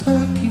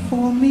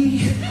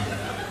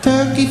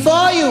turkey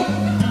for you.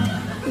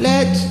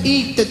 Let's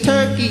eat the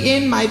turkey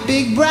in my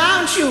big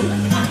brown shoe.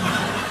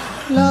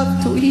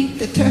 Love to eat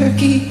the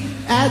turkey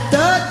at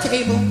the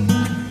table.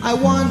 I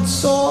once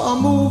saw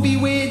a movie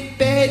with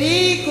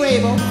Betty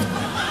Grable.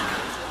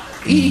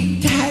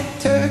 Eat that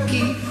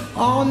turkey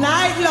all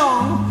night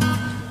long.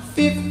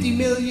 50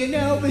 million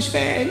Elvis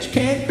fans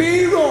can't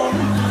be wrong.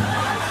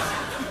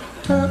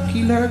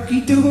 Turkey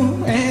lurkey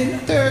do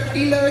and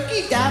turkey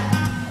lurkey dap.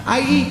 I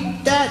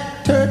eat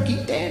that turkey,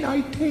 then I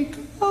take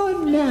a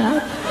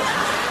nap.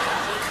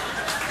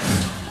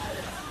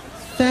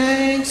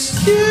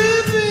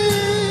 Thanksgiving.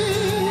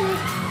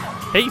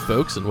 Hey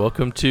folks, and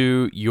welcome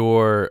to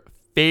your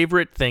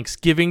favorite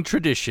Thanksgiving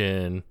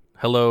tradition.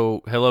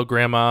 Hello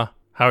Grandma.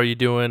 How are you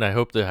doing? I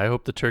hope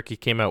the turkey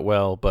came out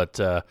well, but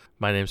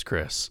my name's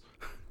Chris.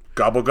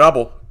 Gobble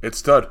gobble, it's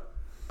Stud.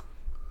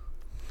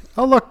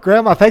 Oh look,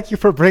 Grandma, thank you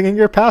for bringing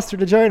your pastor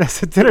to join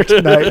us at dinner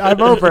tonight.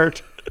 I'm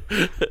Obert.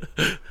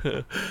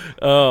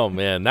 Oh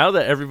man, now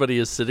that everybody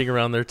is sitting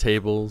around their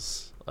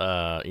tables,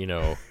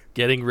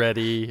 getting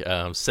ready,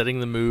 setting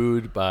the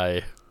mood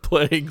by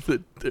playing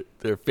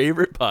their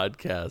favorut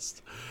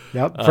podcast.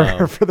 Yep,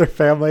 for their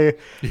family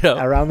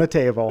around the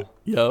table.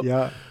 Yep.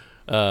 Yeah.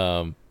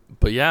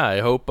 But yeah, I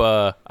hope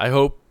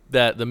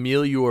that the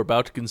meal you are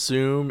about to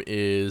consume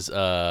is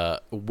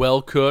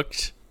well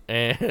cooked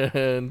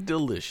and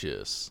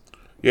delicious.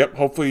 Yep,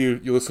 hopefully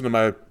you listened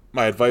to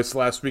my advice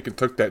last week and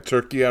took that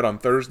turkey out on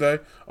Thursday,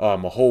 a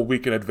whole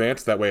week in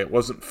advance. That way it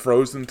wasn't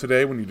frozen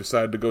today when you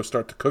decided to go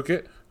start to cook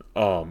it.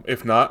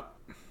 If not,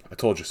 I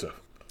told you so.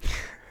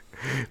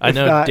 I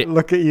know. If not,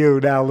 look at you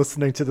now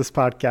listening to this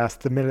podcast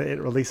the minute it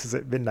releases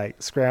at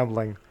midnight,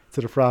 scrambling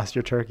to defrost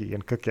your turkey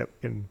and cook it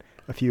in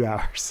a few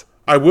hours.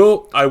 I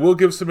will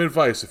give some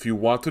advice. If you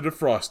want to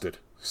defrost it,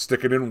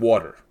 stick it in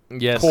water.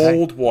 Yes.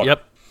 Cold water.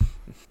 Yep.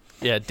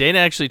 Yeah, Dana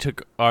actually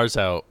took ours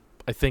out,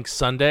 I think,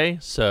 Sunday,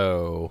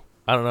 so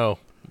I don't know.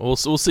 We'll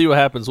see what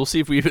happens. We'll see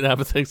if we even have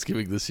a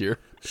Thanksgiving this year.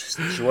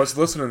 She was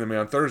listening to me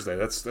on Thursday.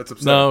 That's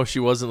upsetting. No, she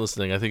wasn't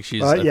listening. I think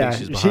she's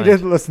behind. She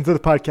didn't listen to the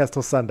podcast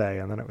till Sunday,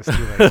 and then it was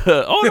too late.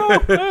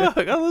 Oh no!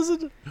 I gotta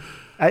listen.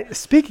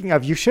 Speaking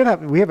of,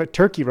 we have a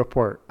turkey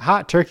report,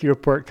 hot turkey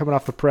report coming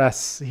off the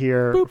press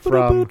here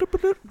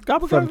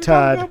from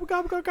Todd.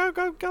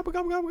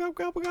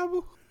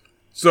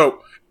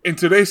 So in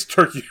today's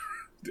turkey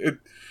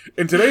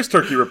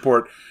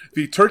report,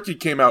 the turkey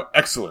came out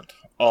excellent.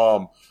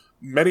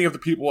 Many of the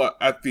people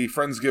at the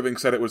Friendsgiving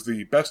said it was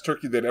the best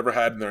turkey they'd ever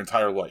had in their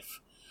entire life.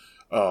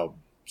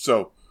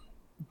 So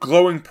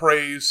glowing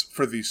praise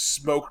for the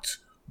smoked,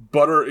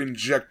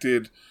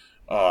 butter-injected,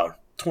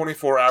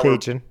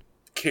 24-hour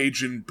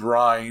Cajun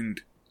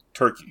brined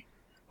turkey.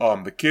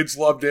 The kids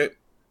loved it.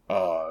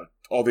 All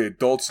the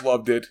adults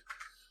loved it.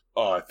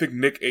 I think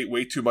Nick ate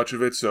way too much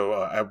of it,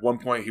 so at one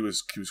point he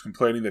was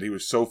complaining that he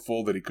was so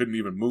full that he couldn't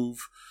even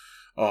move.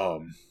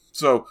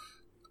 So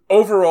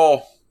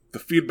overall, the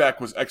feedback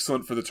was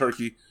excellent for the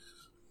turkey.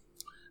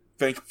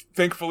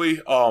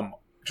 Thankfully,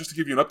 just to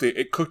give you an update,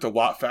 it cooked a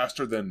lot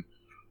faster than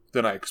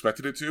I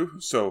expected it to.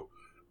 So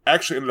I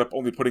actually ended up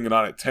only putting it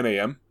on at 10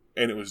 a.m.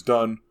 and it was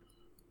done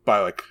by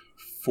like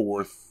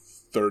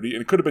 4:30,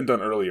 and it could have been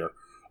done earlier.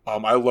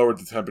 I lowered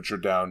the temperature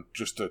down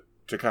just to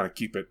kind of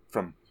keep it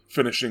from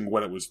finishing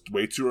when it was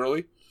way too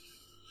early.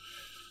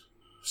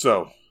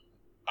 So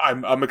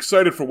I'm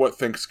excited for what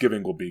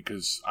Thanksgiving will be,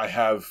 because I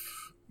have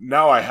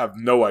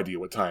no idea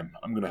what time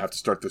I'm going to have to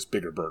start this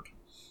bigger bird.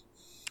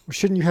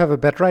 Shouldn't you have a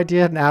better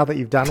idea now that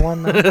you've done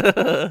one?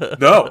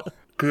 No,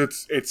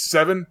 because it's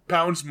 7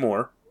 pounds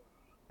more.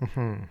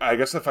 Mm-hmm. I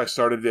guess if I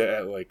started it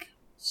at like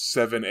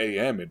 7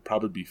 a.m., it'd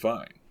probably be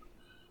fine.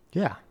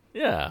 Yeah.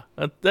 Yeah,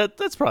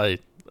 that's probably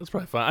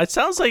fine. It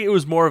sounds like it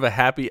was more of a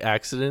happy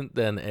accident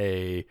than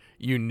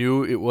you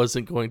knew it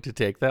wasn't going to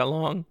take that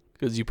long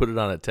because you put it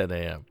on at 10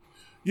 a.m.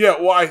 Yeah,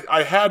 well,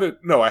 I had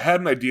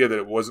an idea that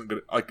it wasn't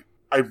going to, like,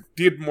 I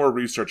did more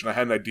research and I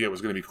had an idea it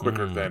was going to be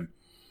quicker than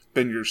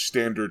your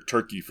standard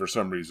turkey for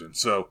some reason.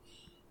 So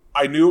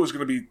I knew it was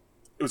going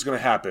to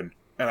happen,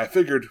 and I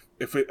figured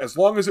as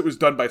long as it was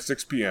done by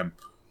 6 p.m.,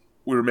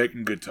 we were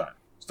making good time.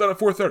 It's done at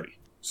 4:30,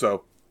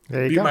 so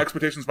beat my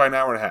expectations by an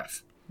hour and a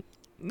half.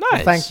 Nice.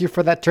 Well, thank you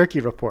for that turkey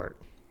report.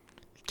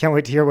 Can't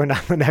wait to hear one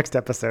on the next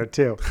episode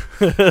too.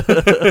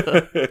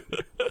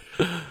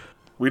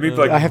 We need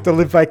I have to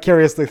live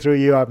vicariously through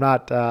you. I'm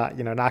not,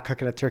 not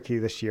cooking a turkey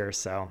this year,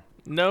 so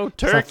no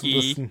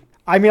turkey.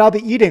 I mean, I'll be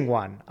eating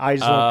one. I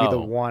just won't be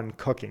the one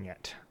cooking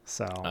it.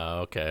 So.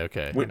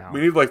 Okay. We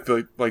need like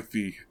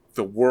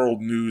the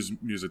world news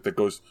music that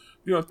goes,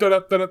 dun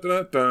dun dun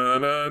dun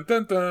dun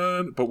dun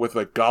dun, but with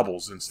like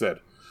gobbles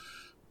instead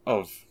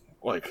of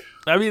like.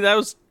 I mean, that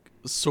was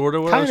sort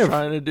of what I was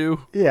trying to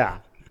do. Yeah.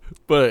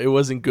 But it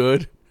wasn't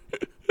good.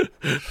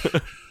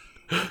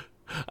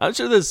 I'm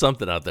sure there's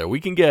something out there.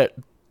 We can get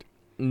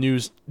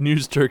news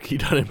turkey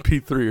done in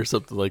P3 or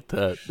something like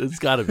that. It's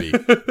got to be.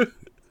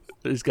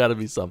 There's got to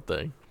be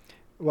something.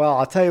 Well,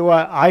 I'll tell you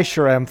what I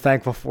sure am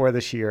thankful for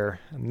this year,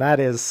 and that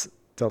is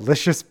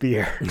delicious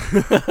beer.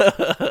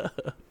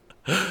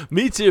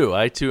 Me too.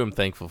 I too am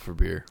thankful for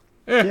beer.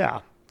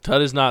 Yeah.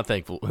 Tud is not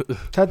thankful.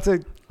 Ted's a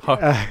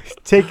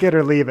take it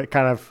or leave it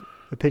kind of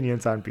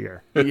opinions on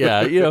beer.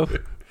 Yeah,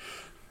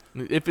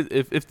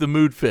 if the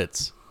mood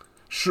fits.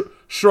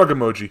 Shrug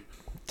emoji.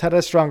 Ted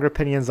has stronger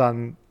opinions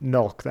on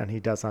milk than he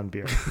does on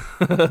beer.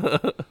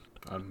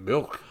 On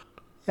milk.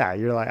 Yeah,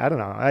 you're like, I don't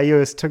know. You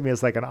always took me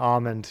as like an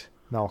almond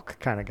milk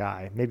kind of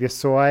guy. Maybe a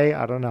soy.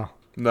 I don't know.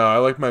 No, I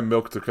like my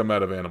milk to come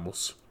out of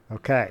animals.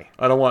 Okay.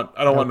 I don't want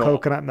no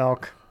coconut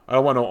milk. I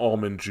don't want no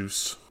almond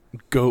juice.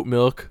 Goat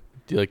milk.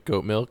 Do you like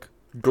goat milk?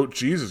 Goat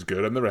cheese is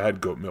good. I've never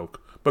had goat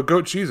milk, but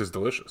goat cheese is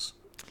delicious.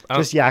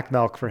 Just yak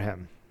milk for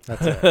him.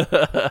 That's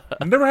it.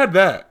 I've never had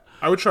that.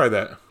 I would try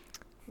that.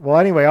 Well,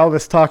 anyway, all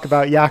this talk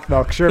about yak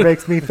milk sure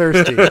makes me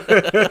thirsty.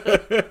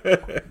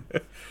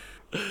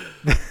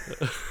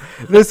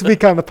 This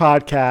week on the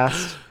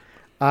podcast,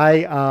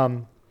 I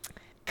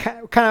kind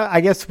of,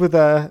 I guess with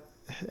a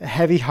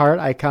heavy heart,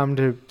 I come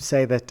to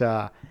say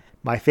that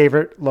my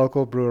favorite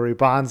local brewery,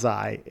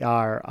 Bonsai,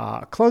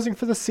 are closing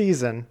for the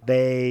season.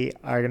 They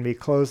are going to be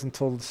closed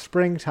until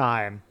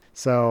springtime.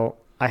 So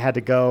I had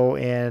to go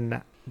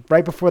in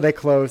right before they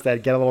closed.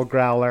 I'd get a little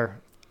growler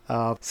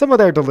of some of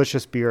their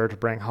delicious beer to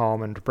bring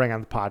home and to bring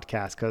on the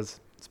podcast because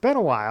it's been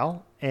a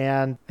while.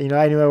 And,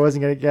 I knew I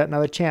wasn't going to get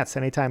another chance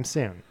anytime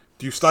soon.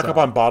 Do you stock up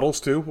on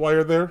bottles too while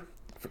you're there?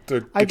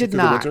 I did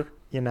not. The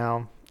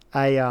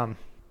winter?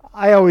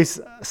 I always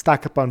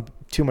stock up on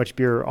too much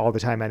beer all the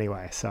time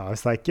anyway. So I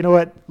was like, you know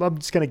what? I'm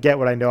just going to get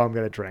what I know I'm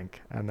going to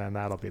drink. And then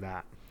that'll be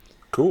that.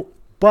 Cool.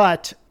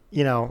 But,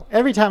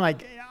 every time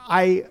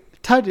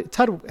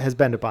Tud has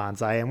been to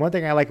Bonsai. And one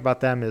thing I like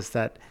about them is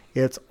that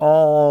it's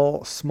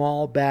all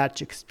small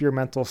batch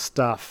experimental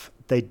stuff.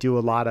 They do a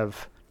lot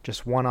of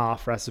just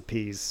one-off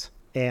recipes.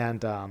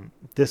 And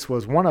this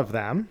was one of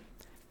them.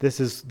 This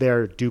is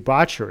their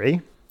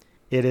debauchery.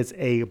 It is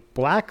a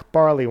black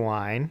barley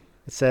wine.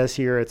 It says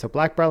here it's a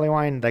black barley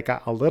wine that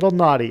got a little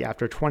naughty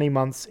after 20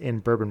 months in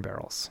bourbon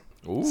barrels.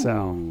 Ooh.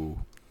 So,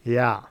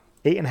 yeah,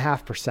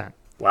 8.5%.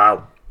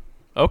 Wow.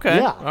 Okay.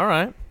 Yeah. All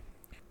right.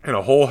 And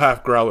a whole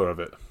half growler of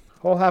it.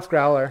 Whole half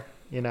growler,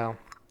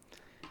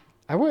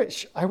 I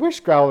wish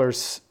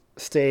growlers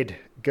stayed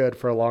good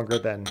for longer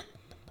than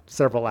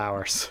several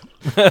hours.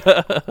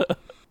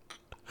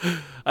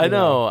 I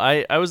know.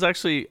 I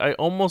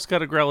almost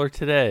got a growler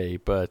today,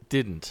 but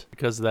didn't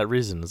because of that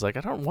reason. It's like,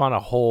 I don't want a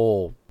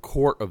whole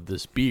quart of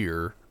this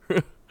beer.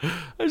 I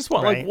just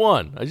want like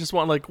one. I just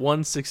want like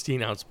 1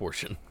 16-ounce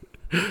portion.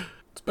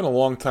 It's been a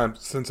long time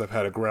since I've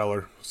had a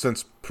growler,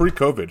 since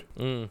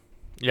pre-COVID.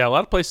 Yeah, a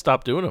lot of places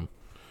stopped doing them.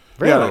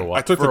 Yeah,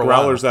 I took the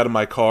growlers out of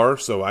my car,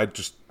 so I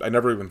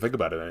never even think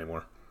about it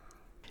anymore.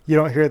 You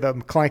don't hear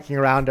them clanking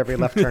around every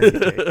left turn you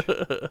take.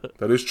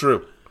 That is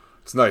true.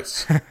 It's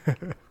nice.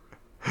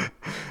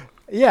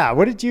 Yeah,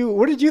 what did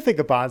you think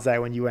of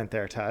Bonsai when you went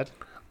there, Tud?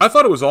 I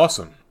thought it was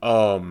awesome.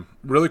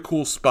 Really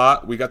cool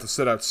spot. We got to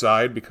sit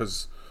outside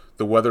because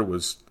the weather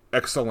was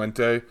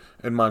excelente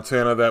in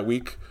Montana that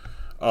week.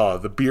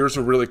 The beers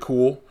are really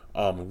cool.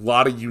 A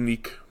lot of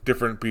unique,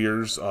 different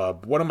beers.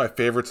 One of my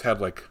favorites had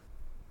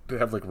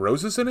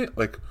roses in it.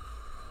 Like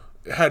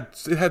it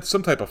had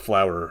some type of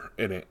flower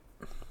in it.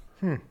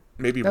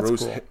 Maybe That's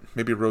rose, cool.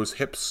 maybe rose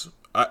hips.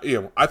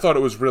 I thought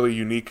it was really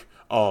unique.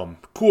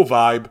 Cool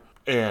vibe,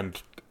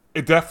 and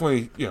it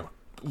definitely,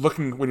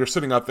 looking when you're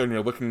sitting out there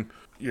and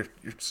you're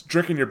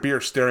drinking your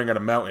beer, staring at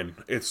a mountain.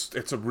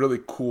 It's a really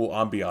cool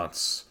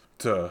ambiance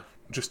to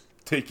just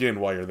take in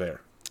while you're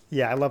there.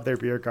 Yeah, I love their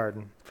beer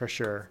garden for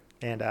sure.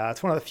 And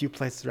it's one of the few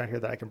places around here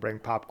that I can bring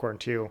popcorn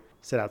to,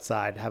 sit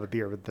outside, have a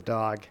beer with the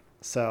dog.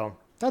 So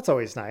that's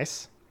always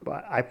nice.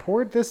 But I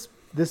poured this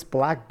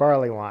black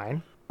barley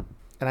wine,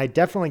 and I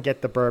definitely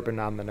get the bourbon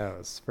on the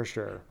nose for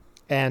sure.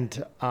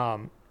 And,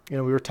 we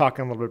were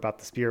talking a little bit about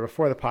this beer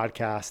before the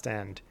podcast,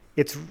 and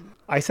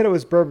I said it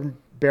was bourbon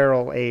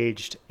barrel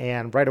aged,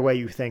 and right away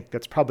you think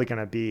that's probably going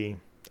to be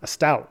a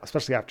stout,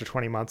 especially after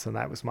 20 months, and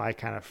that was my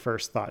kind of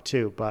first thought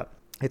too. But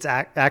it's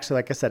actually,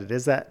 like I said, it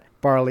is that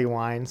barley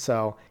wine.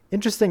 So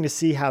interesting to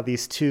see how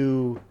these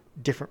two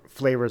different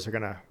flavors are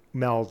going to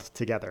meld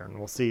together, and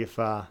we'll see if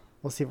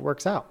it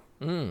works out.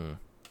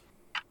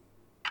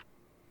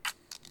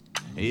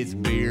 It's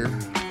beer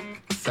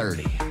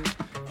 30,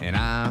 and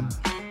I'm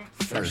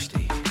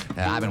thirsty.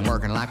 I've been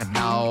working like a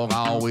dog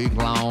all week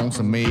long,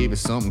 so maybe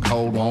something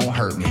cold won't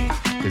hurt me.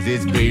 'Cause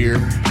it's beer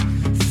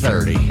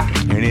 30,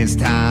 and it's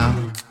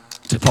time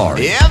to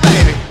party. Yeah,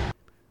 baby!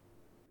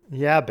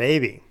 Yeah,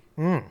 baby.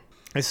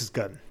 This is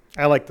good.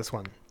 I like this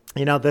one.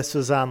 This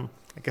was,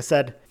 like I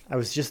said, I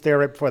was just there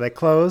right before they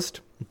closed.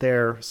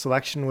 Their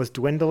selection was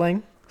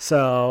dwindling,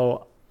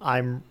 so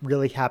I'm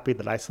really happy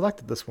that I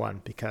selected this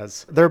one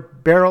because their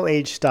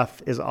barrel-aged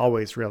stuff is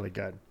always really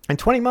good. And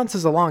 20 months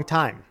is a long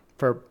time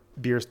for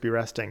beers to be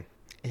resting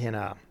in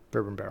a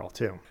bourbon barrel,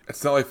 too.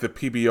 It's not like the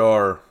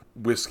PBR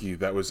whiskey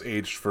that was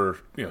aged for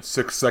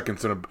 6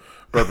 seconds in a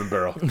bourbon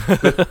barrel.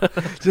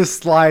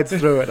 Just slides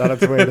through it on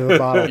its way to the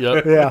bottle.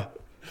 Yep. Yeah.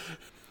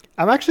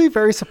 I'm actually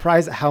very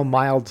surprised at how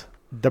mild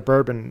the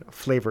bourbon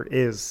flavor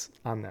is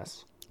on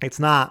this. It's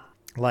not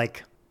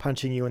like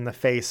punching you in the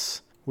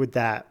face with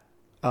that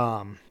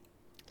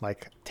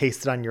like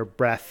taste it on your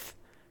breath,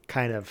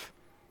 kind of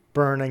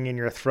burning in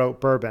your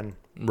throat bourbon.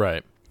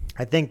 Right.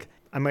 I think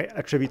I might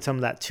attribute some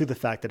of that to the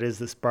fact that it is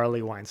this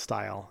barley wine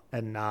style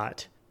and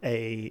not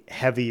a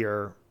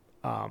heavier,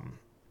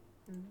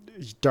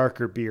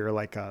 darker beer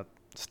like a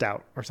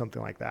stout or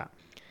something like that.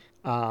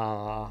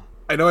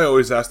 I know I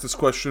always ask this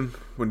question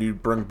when you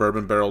bring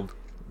bourbon barreled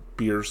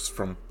beers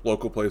from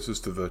local places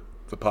to the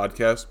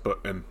podcast,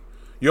 and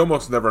you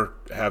almost never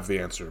have the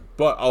answer.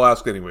 But I'll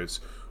ask anyways.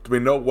 Do we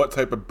know what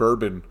type of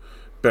bourbon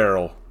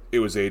barrel it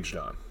was aged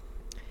on?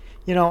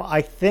 You know,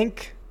 I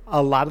think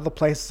a lot of the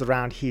places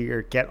around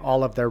here get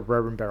all of their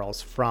bourbon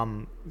barrels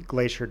from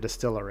Glacier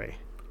Distillery.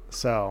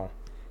 So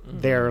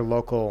their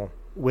local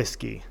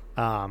whiskey,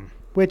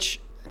 which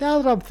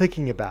now that I'm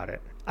thinking about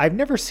it, I've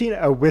never seen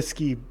a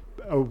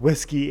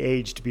whiskey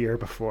aged beer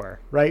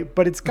before, right?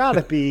 But it's got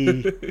to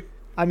be,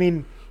 I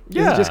mean, is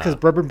it just because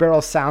bourbon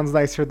barrel sounds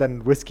nicer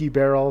than whiskey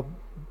barrel?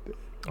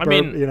 I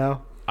mean, you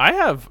know, I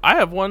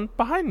have one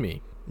behind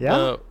me.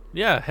 Yeah?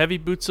 Yeah, Heavy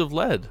Boots of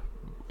Lead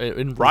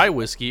in rye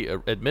whiskey,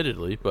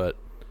 admittedly, but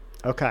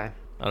okay.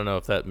 I don't know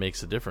if that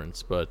makes a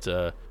difference, but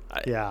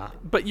Yeah.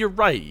 But you're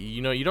right.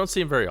 You know, you don't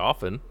see them very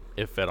often,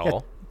 if at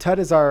all. Tud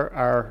is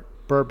our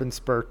bourbon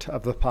spurt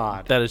of the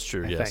pod. That is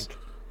true. I Yes. think.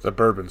 The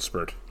bourbon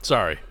spurt.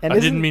 Sorry, And I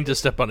didn't isn't- mean to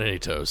step on any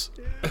toes.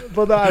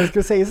 Well, no, I was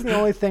gonna say, isn't the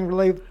only thing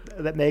really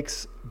that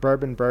makes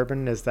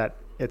bourbon is that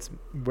it's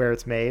where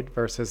it's made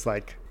versus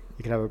like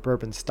you can have a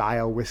bourbon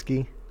style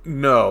whiskey.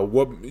 No,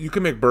 what you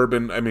can make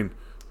bourbon. I mean,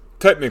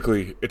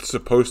 technically, it's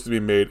supposed to be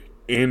made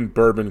in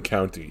Bourbon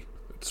County.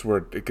 It's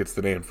where it gets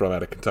the name from,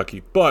 out of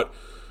Kentucky. But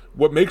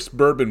what makes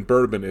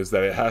bourbon is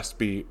that it has to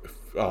be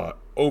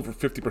over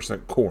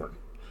 50% corn.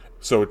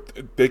 So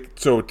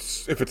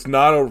it's if it's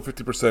not over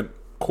 50%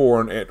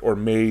 corn or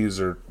maize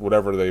or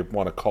whatever they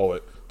want to call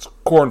it, it's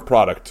corn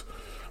product.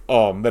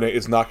 Then it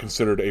is not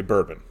considered a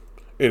bourbon.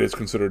 It is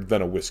considered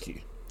then a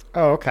whiskey.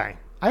 Oh, okay.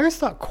 I always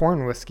thought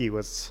corn whiskey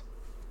was.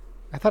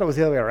 I thought it was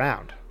the other way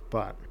around,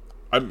 but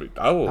I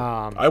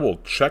will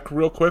check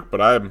real quick, but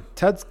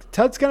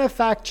Tud's gonna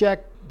fact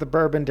check the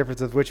bourbon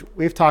differences, which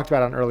we've talked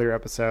about on earlier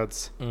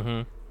episodes.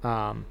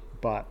 Mm-hmm.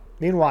 But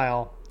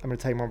meanwhile, I'm gonna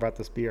tell you more about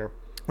this beer.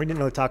 We didn't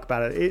really talk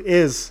about it. It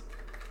is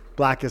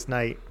black as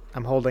night.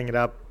 I'm holding it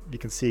up. You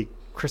can see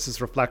Chris's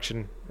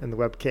reflection in the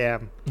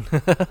webcam.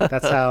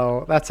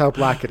 That's how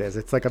black it is.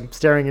 It's like I'm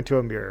staring into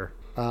a mirror.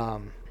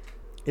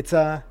 It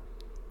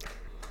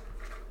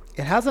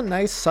has a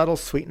nice subtle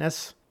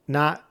sweetness,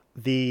 not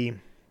the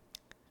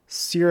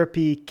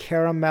syrupy,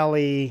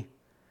 caramelly,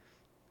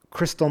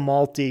 crystal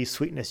malty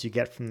sweetness you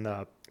get from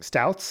the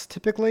stouts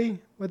typically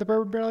with a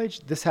bourbon barrel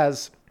aged. This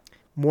has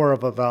more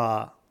of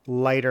a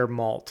lighter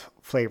malt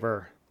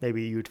flavor.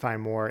 Maybe you'd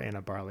find more in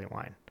a barley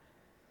wine,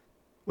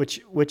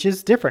 which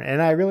is different,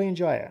 and I really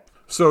enjoy it.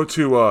 So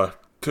to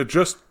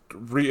just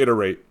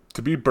reiterate,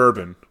 to be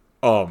bourbon,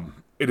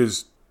 it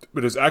is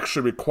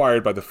actually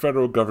required by the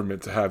federal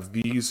government to have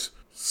these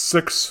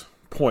 6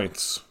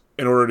 points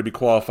in order to be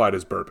qualified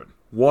as bourbon.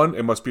 1,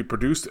 it must be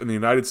produced in the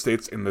United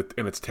States in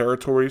its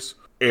territories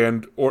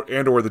and or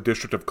the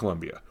District of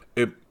Columbia.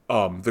 It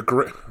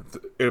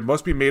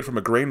must be made from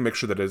a grain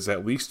mixture that is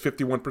at least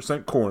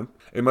 51% corn.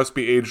 It must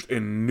be aged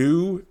in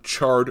new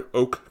charred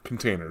oak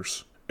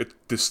containers. It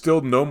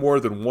distilled no more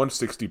than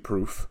 160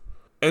 proof.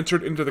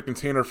 Entered into the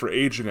container for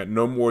aging at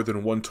no more than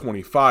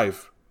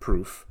 125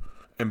 proof.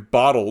 And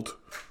bottled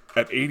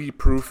at 80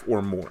 proof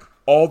or more.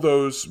 All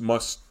those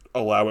must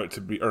allow it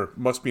to be, or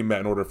must be met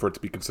in order for it to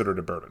be considered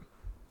a bourbon.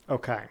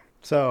 Okay.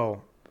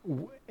 So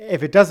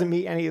if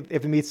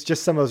it meets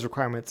just some of those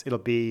requirements, it'll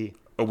be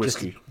A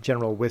whiskey. just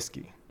general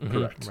whiskey.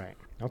 Correct. Right.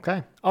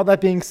 Okay. All that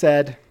being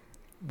said,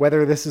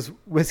 whether this is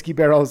whiskey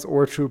barrels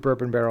or true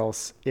bourbon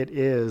barrels, it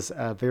is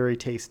a very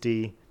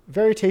tasty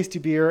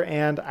beer,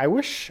 and I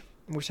wish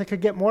I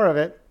could get more of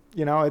it.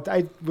 You know,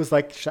 I was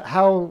like,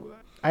 I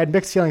had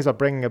mixed feelings about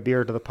bringing a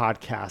beer to the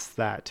podcast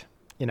that,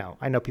 you know,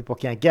 I know people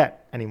can't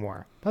get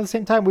anymore. But at the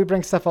same time, we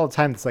bring stuff all the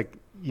time that's like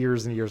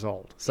years and years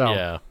old. So,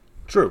 Yeah.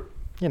 True.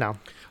 you know,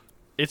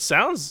 It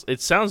sounds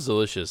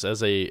delicious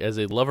as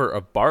a lover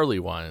of barley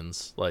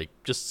wines. Like,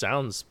 just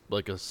sounds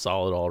like a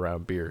solid all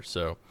around beer.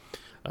 So,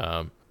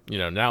 you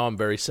know, now I'm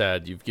very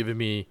sad. You've given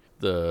me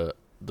the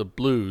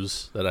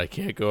blues that I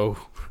can't go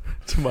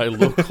to my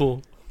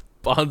local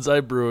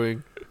Bonsai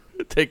Brewing,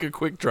 take a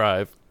quick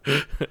drive,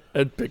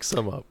 and pick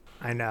some up.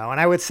 I know. And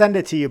I would send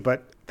it to you,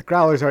 but the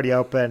growler's already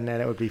open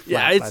and it would be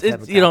flat. Yeah, by the time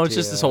it's it you know, got it's to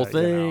just this whole you,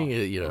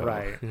 thing.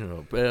 Right.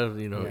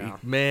 Yeah.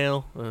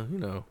 Mail. You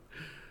know.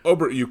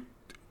 Obert,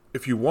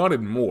 if you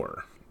wanted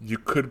more, you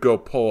could go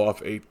pull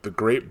off the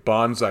great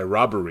bonsai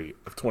robbery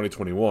of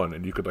 2021,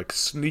 and you could like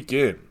sneak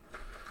in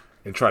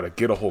and try to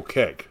get a whole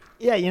keg.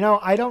 Yeah, you know,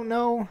 I don't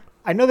know.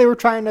 I know they were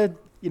trying to,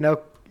 you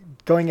know,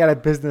 going out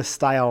of business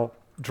style,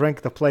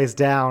 drink the place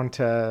down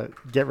to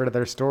get rid of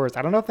their stores.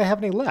 I don't know if they have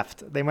any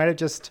left. They might have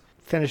just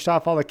finished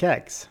off all the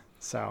kegs.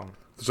 So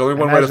There's only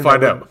one way to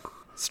find out.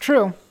 it's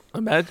true.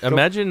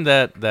 Imagine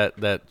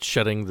that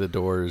shutting the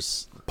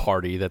doors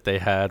party that they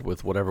had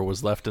with whatever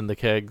was left in the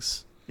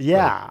kegs.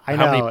 Yeah, I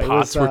know. How many It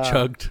pots was, were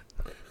chugged?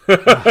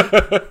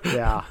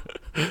 Yeah.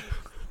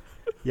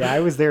 Yeah, I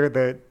was there.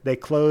 They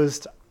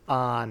closed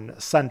on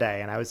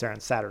Sunday, and I was there on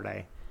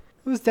Saturday.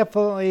 It was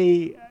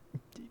definitely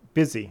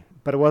busy,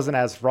 but it wasn't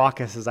as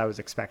raucous as I was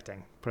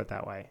expecting, put it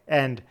that way.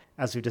 And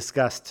as we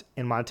discussed,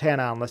 in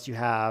Montana, unless you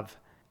have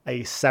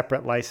a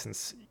separate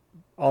license,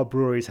 all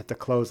breweries have to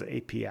close at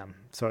 8 p.m.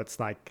 So it's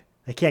like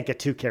they can't get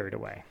too carried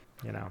away,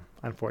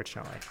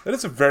 unfortunately. That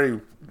is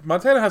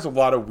Montana has a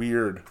lot of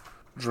weird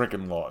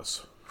drinking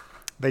laws.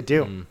 They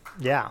do.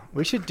 Yeah.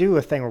 We should do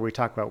a thing where we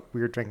talk about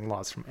weird drinking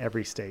laws from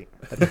every state.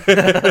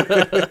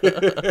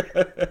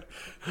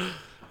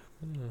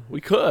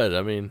 We could.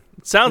 I mean,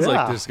 it sounds like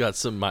Yeah. there's got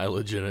some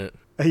mileage in it.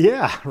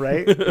 Yeah,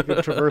 right? You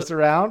can traverse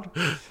around.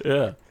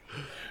 Yeah.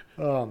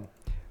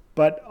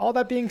 But all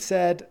that being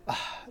said,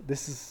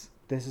 this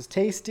is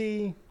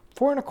tasty.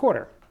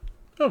 4.25.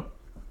 Oh,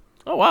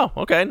 Oh wow.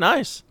 Okay.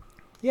 Nice.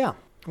 Yeah.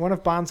 One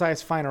of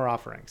Bonsai's finer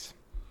offerings.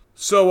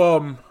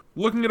 so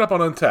looking it up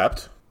on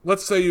Untapped,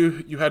 let's say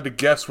you had to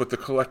guess what the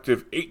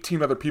collective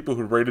 18 other people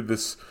who rated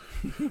this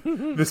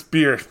this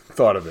beer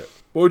thought of it.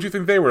 What would you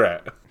think they were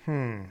at?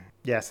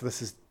 Yeah, so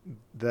this is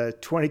the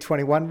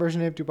 2021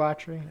 version of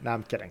debauchery. No,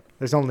 I'm kidding.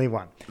 There's only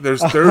one.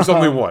 There's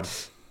only one.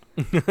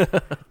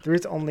 There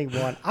is only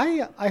one.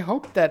 I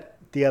hope that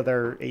the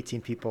other 18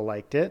 people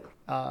liked it.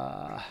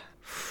 I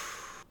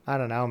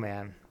don't know,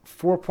 man.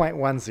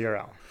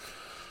 4.10.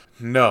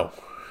 No,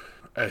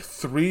 a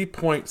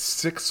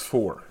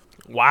 3.64.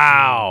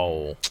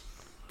 Wow.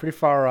 Pretty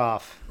far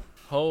off.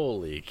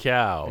 Holy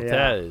cow. Yeah.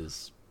 That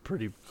is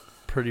pretty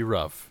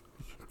rough.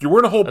 You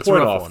weren't a whole That's a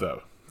point rough off one.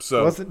 though.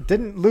 So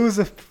Didn't lose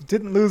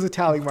a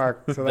tally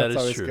mark, so That that's is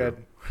always true.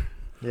 good.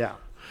 Yeah.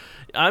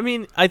 I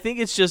mean, I think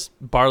it's just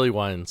barley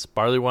wines.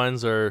 Barley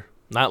wines are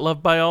not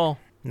loved by all.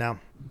 No.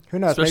 Who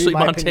knows? Especially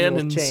Maybe my opinion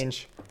will Montanans.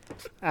 change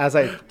as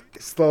I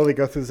slowly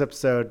go through this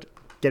episode,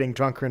 getting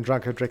drunker and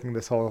drunker, drinking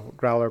this whole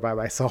growler by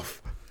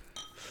myself.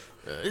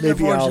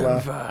 Maybe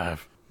I'll,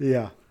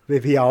 yeah.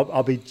 Maybe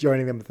I'll be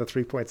joining them at the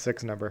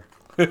 3.6 number.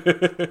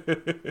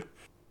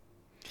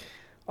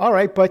 All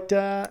right, but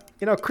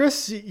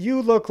Chris,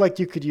 you look like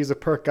you could use a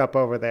perk up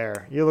over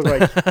there. You look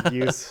like you could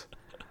use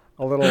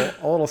a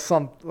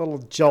little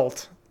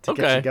jolt to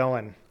get Okay. you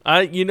going.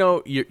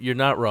 You're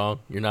not wrong.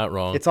 You're not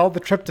wrong. It's all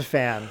the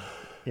tryptophan,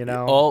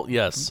 all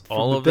yes, from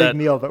all the of big that.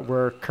 meal that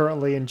we're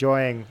currently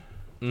enjoying.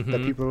 The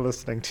people are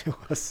listening to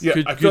us. yeah,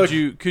 I feel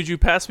like Could you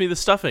pass me the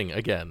stuffing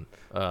againg?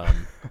 I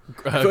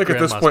feel like at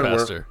this point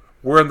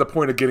we're in the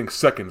point of getting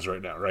seconds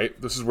right now, right?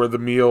 This is where the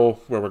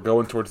meal where we're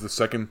going towards the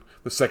second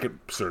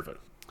serving.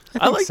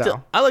 I think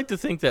so. I like to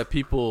think that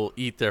people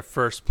eat their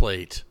first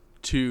plate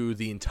to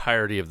the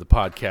entirety of the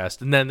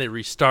podcast, and then they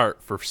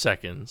restart for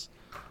seconds.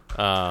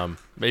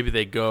 Maybe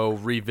they go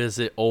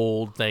revisit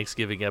old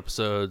Thanksgiving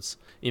episodes,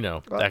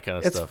 that kind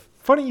of It's stuff.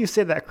 funny you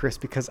say that, Chris,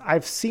 because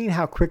I've seen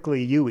how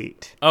quickly you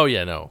eat. Oh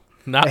yeah, no,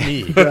 not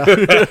me.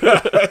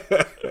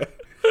 That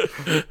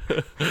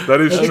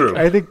is true.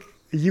 I think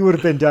you would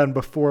have been done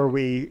before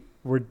we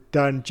were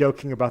done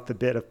joking about the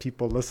bit of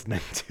people listening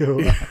to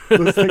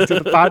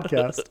the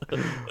podcast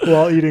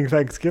while eating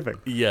Thanksgiving.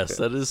 Yes,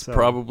 that is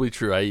probably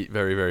true. I eat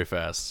very, very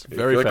fast.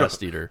 Very Like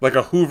fast eater. Like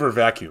a Hoover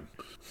vacuum.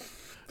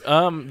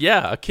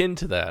 Yeah, akin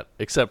to that,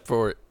 except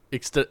for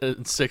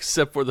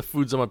the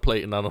food's on my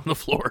plate and not on the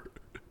floor.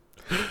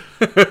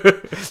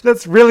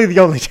 That's really the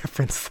only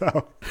difference,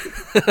 though.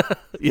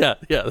 Yeah,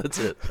 that's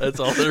it. That's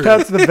all there is.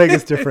 That's the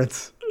biggest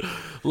difference.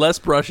 Less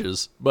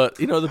brushes, but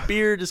the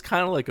beard is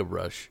kind of like a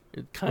brush.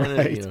 It kind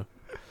of,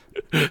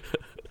 Right.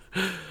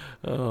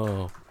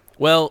 Oh,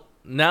 well,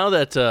 now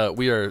that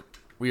we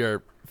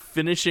are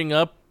finishing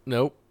up.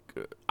 Nope.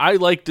 I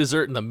like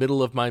dessert in the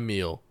middle of my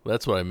meal.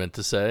 That's what I meant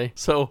to say.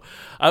 So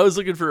I was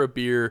looking for a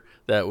beer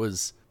that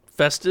was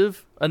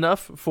festive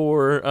enough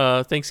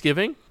for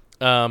Thanksgiving.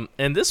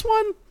 And this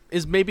one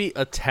is maybe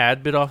a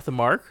tad bit off the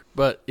mark,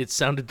 but it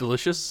sounded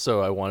delicious,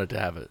 so I wanted to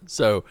have it.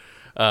 So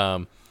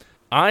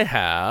I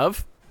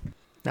have...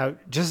 Now,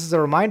 just as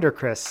a reminder,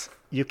 Chris,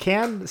 you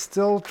can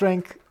still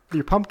drink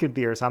your pumpkin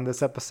beers on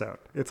this episode.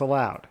 It's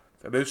allowed.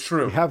 That is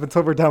true. You have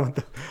until we're done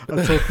with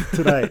until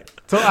tonight.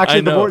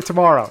 Actually,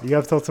 tomorrow. You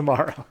have till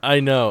tomorrow.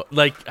 I know.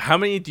 Like, how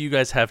many do you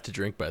guys have to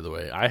drink, by the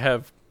way? I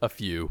have a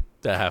few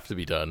that have to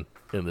be done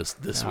in this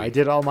week. I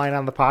did all mine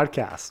on the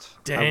podcast.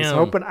 Damn.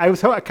 I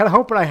was kind of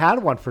hoping I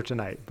had one for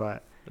tonight,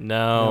 but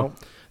No,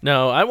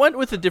 I went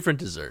with a different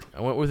dessert.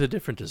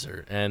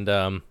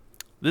 And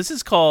this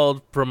is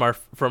called from our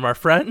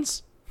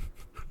friends,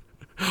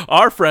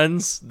 our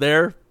friends.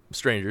 They're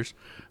strangers.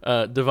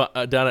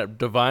 Down at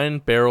Divine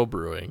Barrel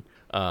Brewing.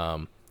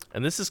 And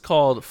this is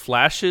called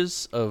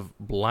Flashes of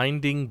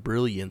Blinding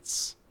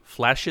Brilliance.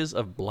 Flashes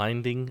of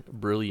Blinding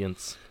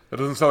Brilliance. That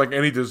doesn't sound like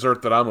any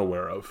dessert that I'm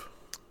aware of.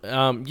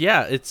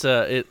 Yeah, it's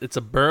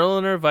a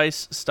Berliner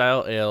Weiss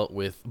style ale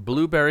with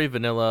blueberry,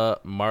 vanilla,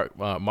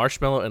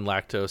 marshmallow, and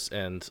lactose.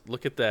 And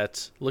look at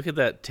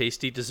that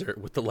tasty dessert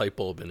with the light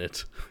bulb in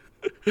it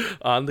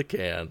on the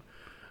can.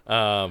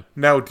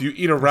 Now, do you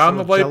eat around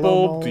the light Jell-O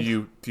bulb? mold? Do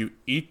you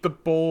eat the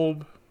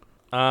bulb?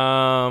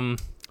 I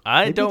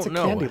Maybe don't it's a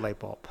know. candy light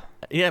bulb.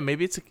 Yeah,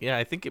 maybe it's.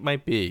 I think it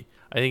might be.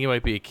 I think it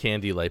might be a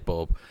candy light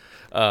bulb.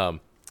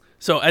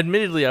 So,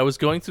 admittedly, I was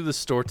going through the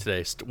store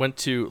today. Went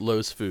to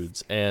Lowe's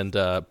Foods, and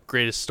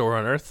greatest store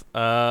on earth.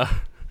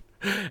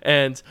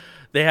 And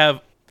they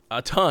have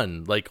a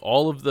ton. Like,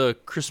 all of the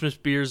Christmas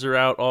beers are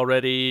out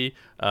already.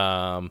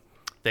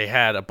 They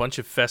had a bunch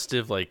of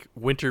festive, like,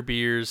 winter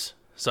beers.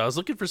 So I was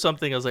looking for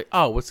something. I was like,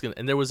 oh, what's gonna?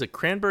 And there was a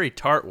cranberry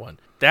tart one.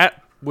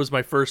 That was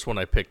my first one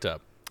I picked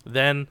up.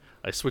 Then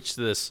I switched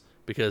to this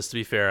because, to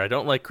be fair, I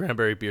don't like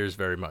cranberry beers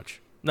very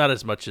much. Not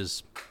as much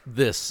as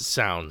this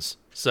sounds.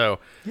 So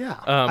Yeah,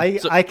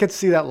 so- I could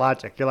see that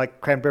logic. You're like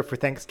cranberry for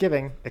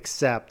Thanksgiving,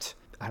 except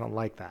I don't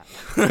like that.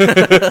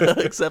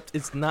 except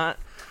it's not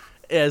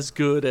as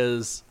good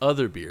as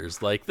other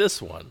beers like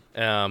this one.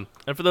 And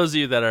for those of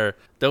you that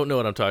don't know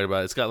what I'm talking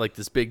about, it's got like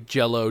this big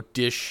Jell-O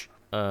dish,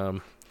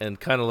 and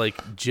kind of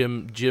like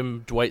Jim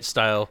Dwight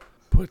style.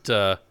 Put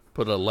a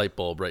light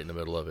bulb right in the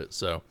middle of it.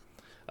 So,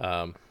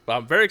 but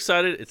I'm very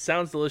excited. It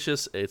sounds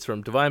delicious. It's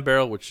from Divine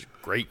Barrel, which is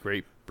great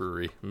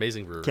brewery,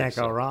 amazing brewery. Can't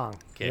go wrong.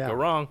 Can't go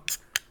wrong.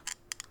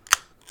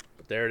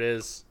 But there it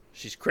is.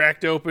 She's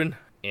cracked open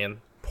and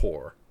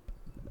pour.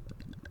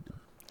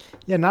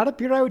 Yeah, not a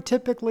beer I would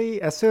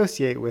typically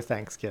associate with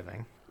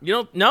Thanksgiving. You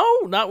know, no,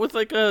 not with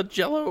like a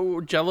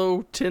Jello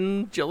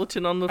tin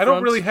gelatin on the I front.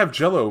 don't really have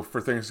Jell-O for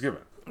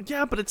Thanksgiving.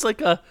 Yeah, but it's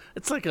like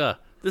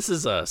this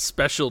is a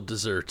special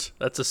dessert.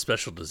 That's a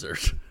special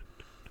dessert.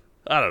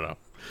 I don't know.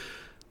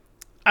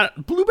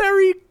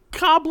 Blueberry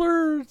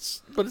cobbler,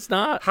 but it's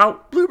not.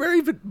 How?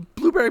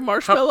 Blueberry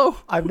marshmallow?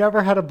 I've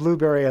never had a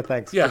blueberry at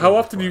Thanksgiving. Yeah, how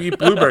often do you eat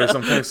blueberries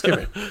on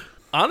Thanksgiving?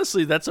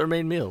 Honestly, that's our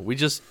main meal. We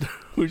just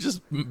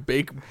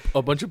bake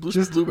a bunch of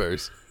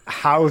blueberries.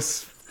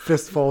 House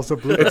fistfuls of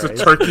It's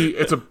blueberries. a turkey.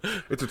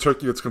 It's a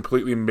turkey that's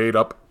completely made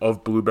up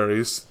of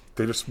blueberries.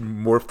 They just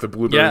morph the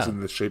blueberries Yeah. in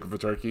the shape of a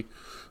turkey.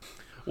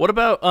 What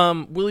about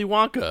Willy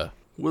Wonka?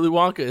 Willy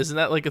Wonka, isn't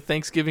that like a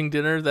Thanksgiving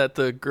dinner that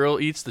the girl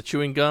eats the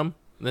chewing gum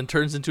and then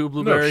turns into a No,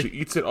 blueberry? she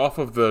eats it off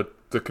of the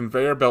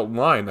conveyor belt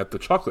line at the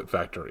chocolate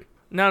factory.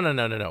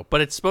 No.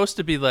 But it's supposed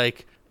to be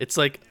like it's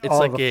All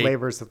like the a.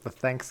 flavors of the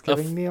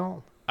Thanksgiving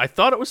meal. I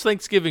thought it was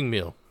Thanksgiving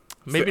meal.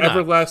 Maybe the not.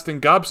 everlasting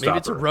gobstopper. Maybe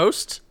it's a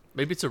roast.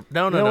 Maybe it's a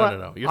no. You know what?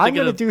 You're I'm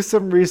thinking going to of, do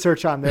some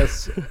research on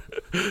this.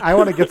 I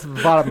want to get to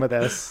the bottom of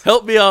this.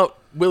 help me out,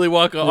 Willy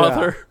Wonka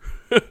author.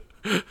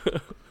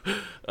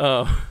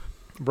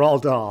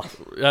 Roald Dahl.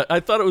 I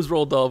thought it was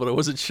Roald Dahl, but I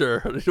wasn't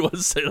sure. I didn't want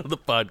to say it on the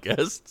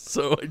podcast,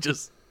 so I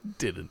just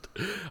didn't.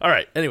 All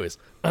right. Anyways,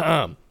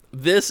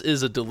 this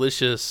is a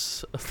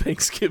delicious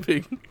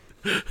Thanksgiving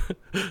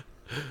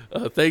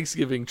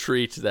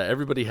treat that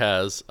everybody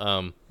has.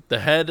 The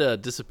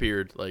head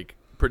disappeared like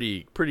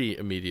pretty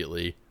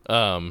immediately.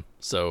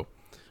 So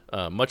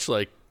much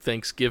like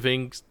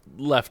Thanksgiving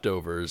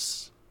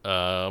leftovers.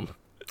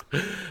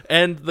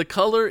 And the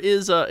color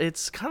is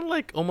it's kind of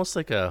like almost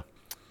like a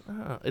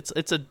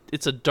it's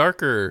a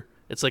darker,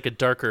 it's like a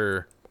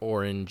darker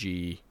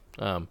orangey,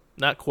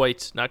 not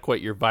quite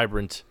your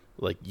vibrant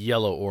like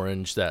yellow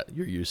orange that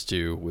you're used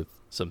to with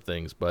some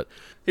things. But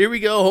here we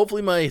go.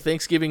 Hopefully my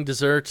Thanksgiving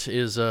dessert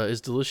is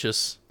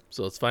delicious.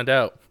 So let's find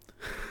out.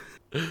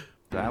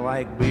 I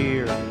like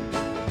beer.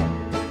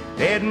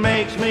 It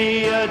makes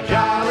me a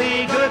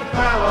jolly good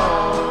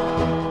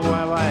fellow.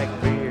 I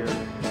like beer.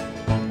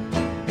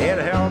 It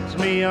helps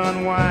me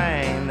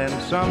unwind,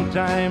 and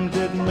sometimes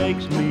it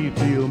makes me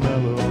feel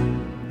mellow.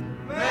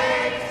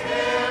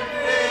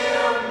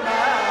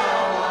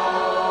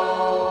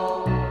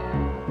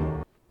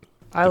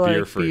 I The beer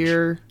like fridge.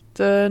 beer.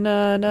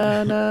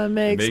 Da-na-na-na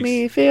makes Makes-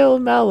 me feel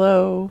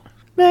mellow.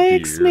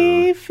 Makes Beer.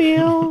 me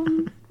feel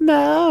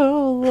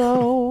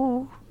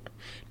mellow.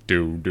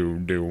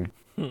 Do.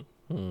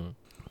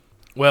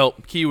 Well,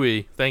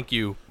 Kiwi, thank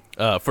you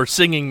for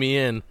singing me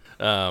in,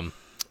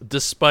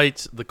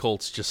 despite the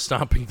Colts just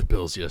stomping the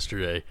Bills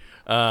yesterday,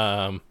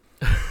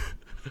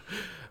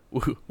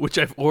 which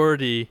I've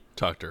already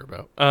talked to her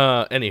about.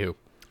 Anywho,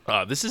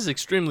 this is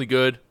extremely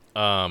good.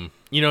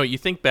 You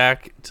think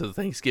back to the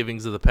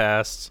Thanksgivings of the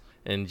past,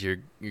 and your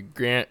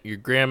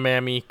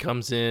grandmammy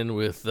comes in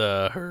with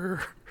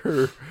her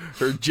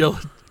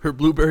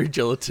blueberry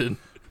gelatin.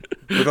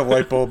 With a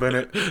light bulb in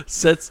it.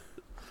 sets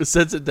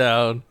it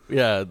down,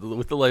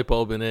 with the light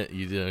bulb in it.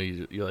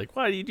 You're like,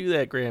 why do you do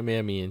that,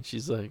 grandmammy? And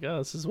she's like, oh,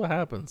 this is what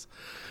happens.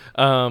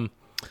 But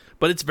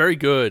it's very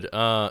good.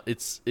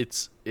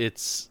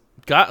 It's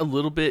got a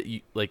little bit,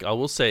 like, I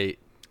will say,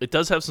 it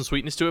does have some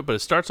sweetness to it, but it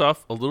starts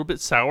off a little bit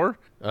sour.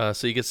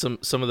 So you get some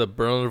of the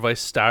Berliner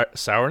Weiss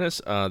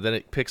sourness. Then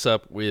it picks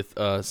up with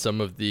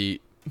some of the,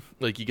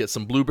 like, you get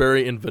some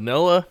blueberry and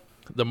vanilla.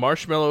 The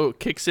marshmallow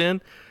kicks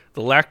in.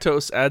 The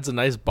lactose adds a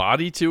nice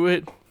body to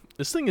it.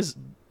 This thing's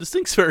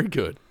very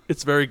good.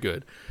 It's very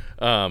good.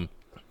 I'm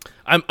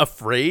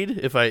afraid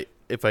if I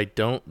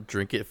don't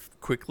drink it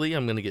quickly,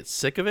 I'm gonna get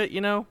sick of it.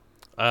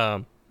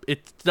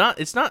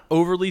 It's not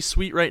overly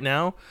sweet right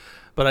now,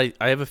 but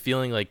I have a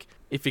feeling like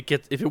if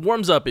it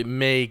warms up, it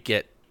may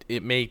get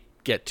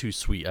too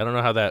sweet. I don't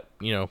know how that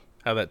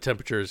how that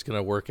temperature is going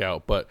to work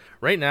out. But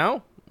right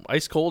now,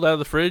 ice cold out of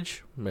the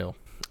fridge,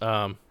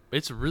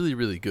 it's really,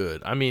 really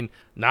good. I mean,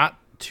 not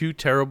too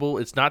terrible.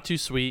 It's not too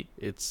sweet.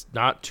 It's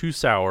not too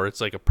sour.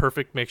 It's like a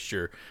perfect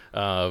mixture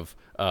of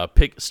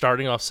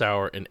starting off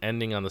sour and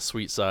ending on the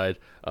sweet side.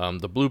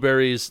 The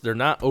blueberries, they're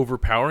not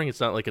overpowering. It's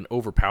not like an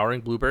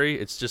overpowering blueberry.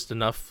 It's just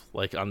enough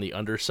like on the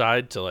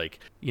underside to like,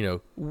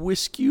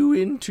 whisk you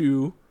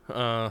into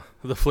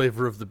the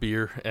flavor of the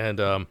beer.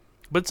 And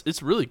but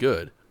it's really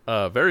good.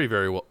 Very,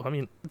 very well. I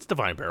mean, it's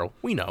Divine Barrel.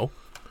 We know.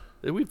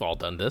 We've all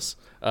done this.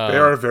 They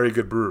are a very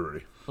good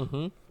brewery.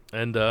 Mm-hmm.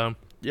 And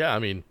yeah, I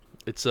mean,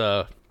 it's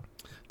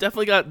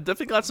definitely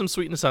got some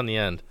sweetness on the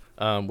end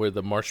where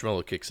the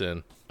marshmallow kicks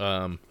in.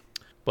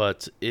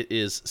 But it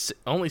is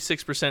only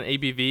 6%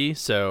 ABV,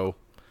 so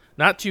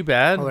not too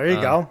bad. Well, there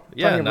you go.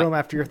 Yeah, plenty of room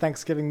after your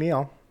Thanksgiving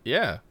meal.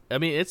 Yeah, I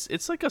mean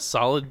it's like a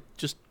solid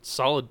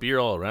beer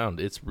all around.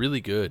 It's really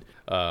good.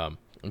 I'm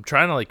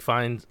trying to like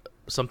find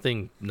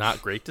something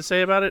not great to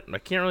say about it. I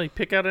can't really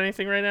pick out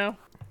anything right now.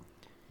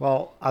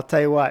 Well, I'll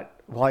tell you what.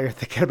 While you're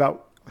thinking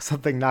about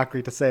something not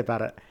great to say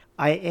about it,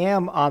 I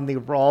am on the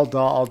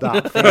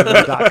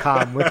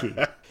rawdoll.fandom.com wiki.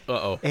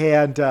 Uh-oh.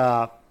 And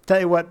tell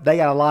you what, they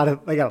got a lot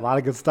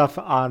of good stuff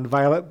on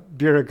Violet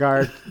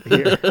Beauregard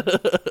here.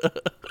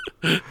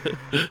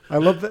 I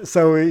love that.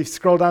 So we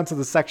scroll down to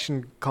the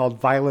section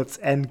called Violet's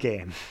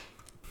Endgame.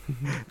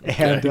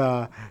 And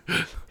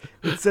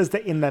it says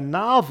that in the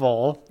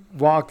novel,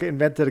 Wonka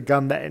invented a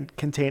gum that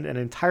contained an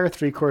entire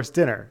 3-course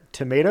dinner: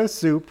 tomato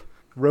soup,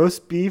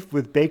 roast beef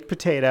with baked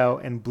potato,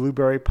 and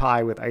blueberry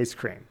pie with ice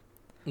cream.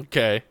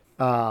 Okay.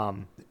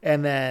 And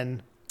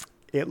then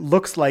it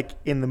looks like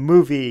in the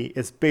movie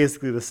it's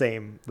basically the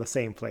same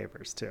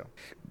flavors too.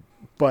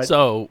 But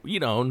so,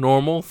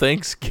 normal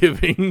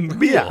Thanksgiving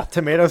meal. Yeah,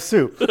 tomato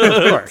soup,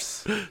 of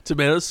course.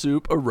 Tomato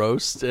soup, a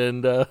roast,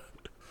 and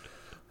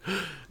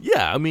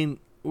yeah, I mean,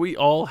 we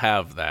all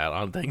have that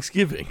on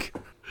Thanksgiving.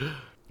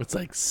 It's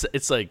like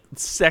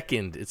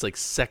second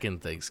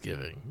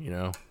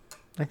Thanksgiving,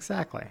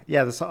 Exactly.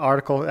 Yeah, this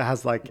article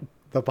has like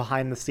the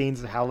behind the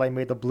scenes of how they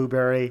made the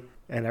blueberry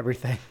and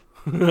everything.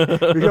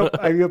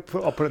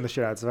 I'll put it in the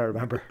show notes if I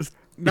remember.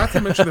 Not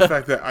to mention the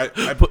fact that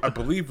I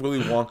believe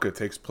Willy Wonka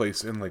takes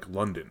place in like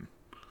London,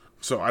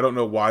 so I don't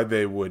know why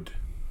they would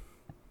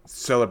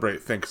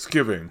celebrate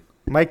Thanksgiving.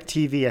 Mike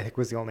TV, I think,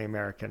 was the only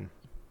American.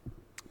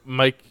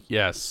 Mike,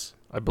 yes,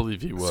 I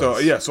believe he was. So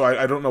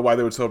I don't know why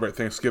they would celebrate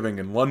Thanksgiving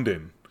in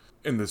London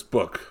in this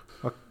book.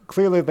 Well,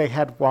 clearly they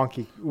had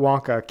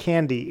Wonka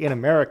candy in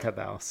America,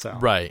 though. So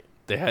right,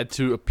 they had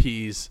to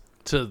appease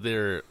to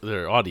their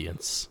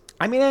audience.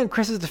 I mean, in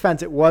Chris's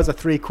defense, it was a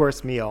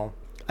 3-course meal.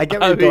 I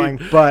get where you're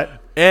going,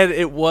 but... And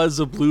it was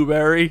a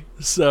blueberry,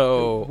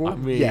 so, I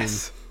mean...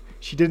 Yes.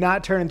 She did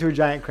not turn into a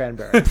giant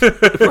cranberry.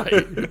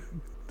 Right.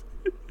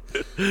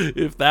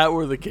 If that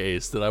were the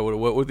case, then I would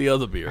have went with the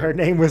other beer. Her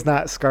name was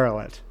not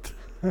Scarlet.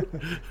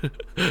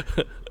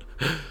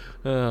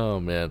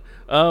 Oh, man.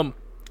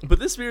 But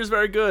this beer is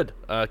very good.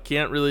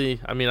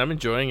 I'm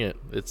enjoying it.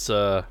 It's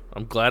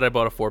I'm glad I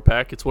bought a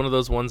 4-pack. It's one of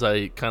those ones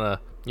I kind of...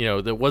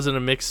 there wasn't a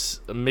mix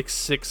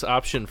 6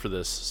 option for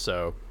this,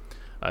 so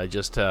I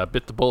just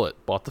bit the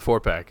bullet, bought the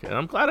 4-pack, and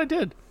I'm glad I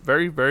did.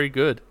 Very, very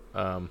good.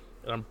 And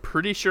I'm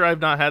pretty sure I've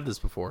not had this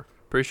before.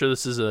 Pretty sure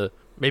this is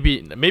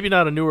maybe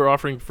not a newer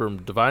offering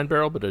from Divine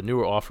Barrel, but a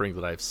newer offering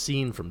that I've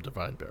seen from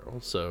Divine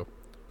Barrel. So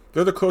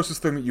they're the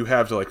closest thing that you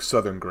have to like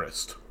Southern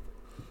Grist.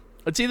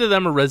 It's either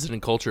them or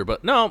Resident Culture,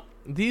 but no,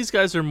 these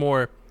guys are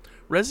more.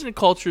 Resident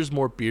Culture is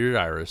more Bearded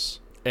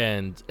Iris.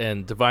 And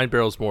Divine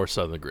Barrel's more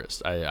Southern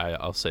Grist.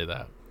 I'll say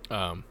that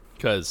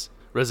because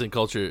Resident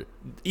Culture,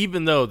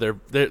 even though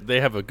they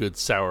have a good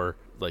sours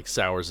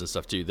and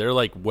stuff too, they're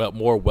like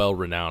more well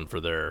renowned for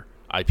their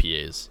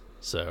IPAs.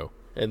 So,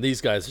 and these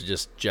guys are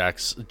just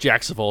Jacks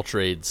of all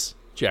trades,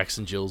 Jacks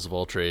and Jills of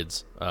all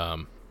trades.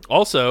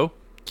 Also,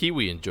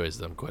 Kiwi enjoys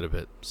them quite a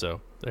bit. So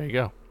there you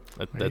go.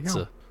 That's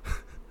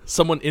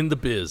someone in the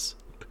biz.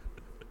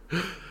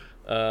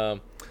 So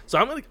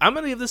I'm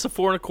gonna give this a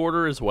 4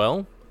 1/4 as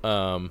well.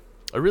 I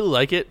really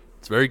like it.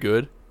 It's very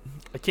good.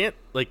 I can't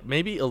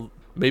maybe a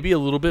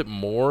little bit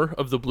more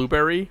of the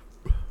blueberry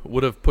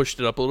would have pushed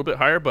it up a little bit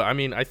higher, but I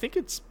mean I think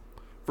it's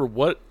for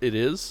what it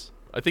is.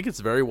 I think it's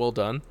very well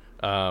done.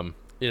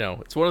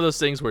 It's one of those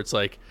things where it's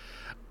like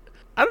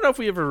I don't know if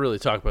we ever really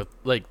talk about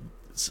like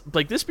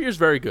this beer is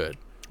very good,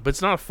 but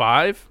it's not a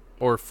 5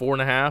 or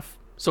 4.5.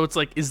 So it's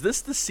like, is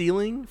this the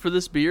ceiling for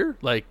this beer?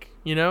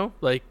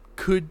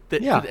 Could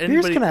anybody...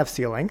 beers can have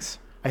ceilings.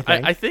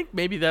 I think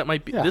maybe that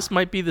might be this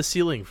might be the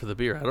ceiling for the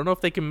beer. I don't know if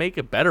they can make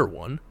a better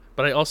one,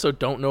 but I also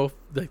don't know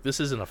if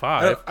this isn't a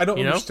 5. I don't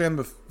understand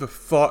the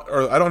thought,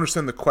 or I don't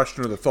understand the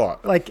question or the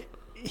thought. Like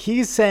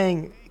Chris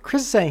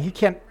is saying he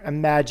can't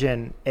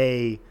imagine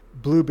a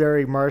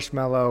blueberry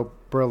marshmallow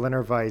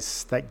Berliner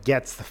Weiss that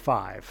gets the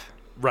 5.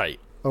 Right.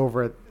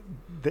 Over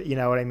you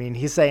know what I mean?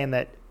 He's saying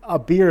that a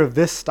beer of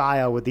this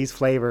style with these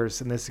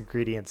flavors and these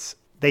ingredients,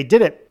 they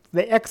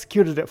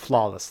executed it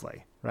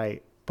flawlessly,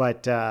 right?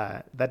 But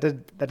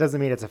that doesn't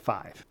mean it's a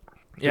 5.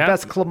 Yeah. The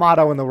best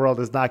Clamato in the world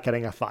is not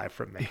getting a 5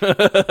 from me.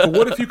 But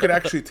what if you could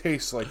actually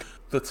taste like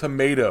the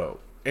tomato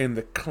and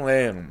the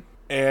clam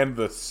and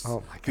the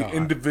Oh my the God.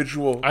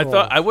 individual I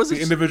thought I the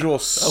wasn't. individual I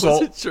salt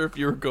wasn't sure if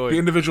you were the going.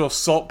 individual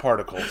salt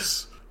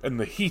particles and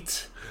the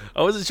heat.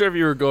 I wasn't sure if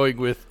you were going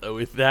with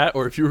that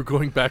or if you were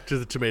going back to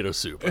the tomato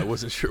soup. I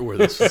wasn't sure where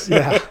this was.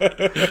 Yeah.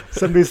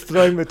 Somebody's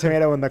throwing the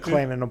tomato and the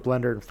clam in a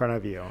blender in front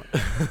of you.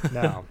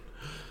 No.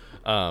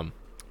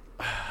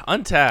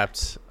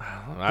 Untapped.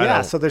 I Yeah,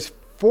 don't- so there's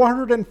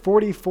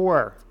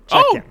 444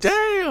 Oh check-ins.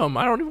 damn!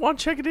 I don't even want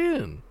to check it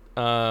in.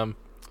 Oh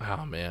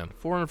man,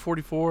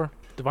 444.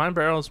 Divine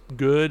Barrel's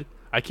good.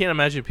 I can't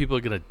imagine people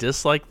are gonna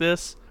dislike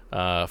this.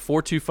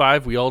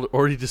 425. We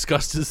already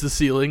discussed is the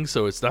ceiling,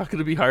 so it's not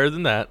gonna be higher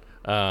than that.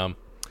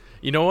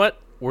 You know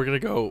what? We're gonna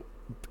go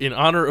in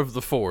honor of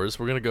the fours.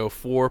 We're gonna go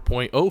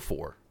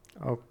 4.04.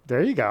 Oh,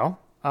 there you go.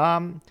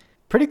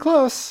 Pretty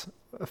close.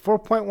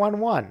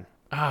 4.11.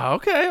 Ah,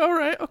 okay, all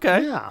right,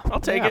 okay. Yeah. I'll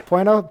take yeah, it.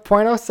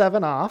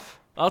 0.07 off.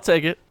 I'll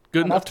take it.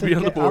 Good enough to be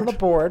on the get board. On the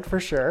board for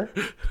sure.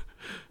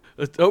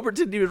 Obert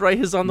didn't even write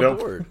his on the Nope.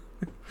 board.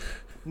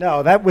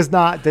 No, that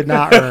did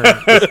not earn.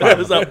 this That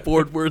was spot. not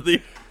board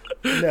worthy.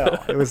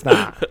 No, it was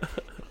not.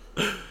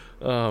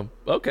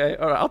 Okay,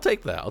 all right, I'll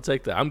take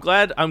that. I'm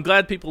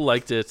glad people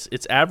liked it.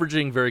 It's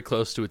averaging very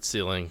close to its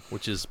ceiling,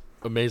 which is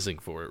amazing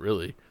for it,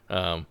 really.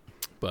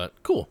 But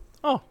cool.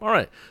 Oh, all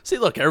right. See,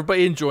 look,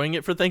 everybody enjoying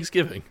it for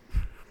Thanksgiving.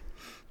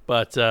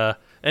 But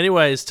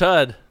anyways,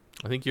 Tud,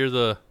 I think you're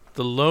the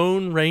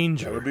Lone That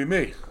Ranger. would be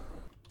me.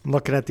 I'm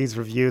looking at these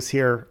reviews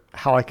here,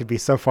 how I could be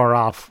so far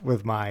off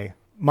with my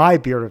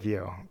beer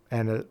review.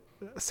 And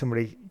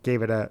somebody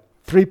gave it a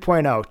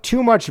 3.0.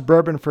 Too much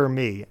bourbon for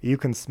me. You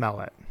can smell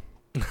it.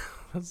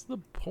 That's the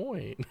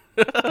point.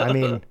 I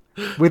mean,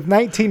 with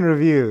 19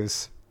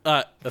 reviews,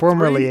 A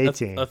Formerly 3,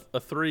 18. A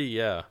 3,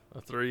 yeah.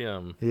 A 3,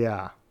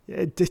 yeah.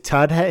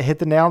 Todd hit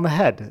the nail on the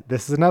head.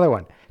 This is another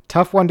one.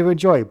 Tough one to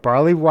enjoy.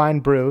 Barley wine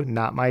brew,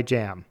 not my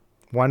jam.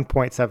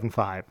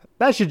 1.75.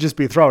 That should just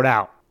be thrown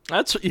out.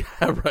 That's, yeah,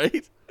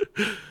 right?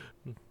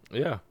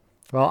 Yeah.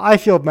 Well, I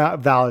feel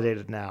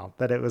validated now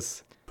that it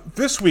was.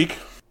 This week,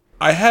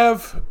 I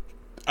have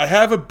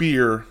a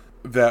beer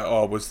that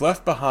was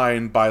left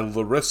behind by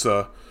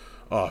Larissa,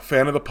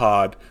 fan of the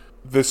pod,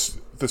 this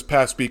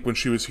past week when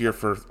she was here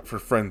for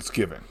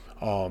Friendsgiving.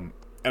 And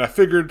I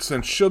figured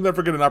since she'll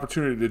never get an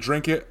opportunity to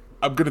drink it,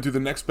 I'm going to do the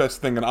next best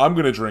thing and I'm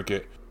going to drink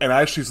it. And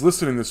as she's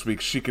listening this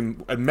week, she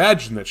can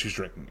imagine that she's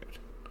drinking it.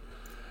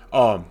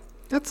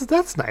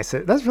 That's nice.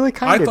 That's really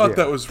kind I of you. thought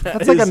that was...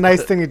 That's like a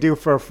nice thing to do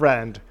for a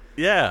friend.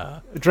 Yeah.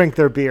 Drink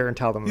their beer and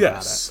tell them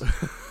Yes. about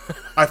it.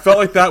 I felt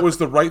like that was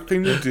the right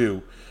thing to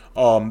do.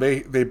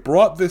 They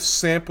brought this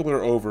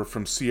sampler over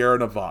from Sierra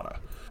Nevada.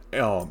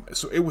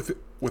 So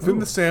within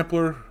the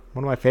sampler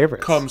One of my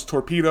favorites. comes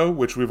Torpedo,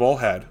 which we've all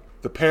had,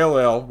 the Pale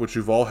Ale, which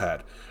we've all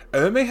had,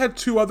 and then they had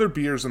two other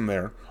beers in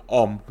there.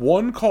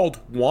 One called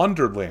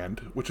Wanderland,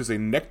 which is a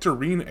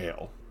nectarine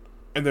ale,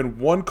 and then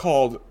one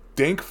called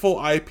Dankful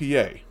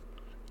IPA,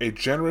 a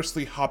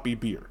generously hoppy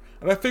beer.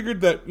 And I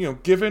figured that,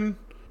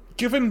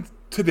 given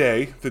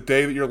today, the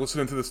day that you're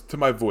listening to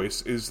my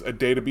voice, is a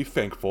day to be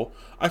thankful,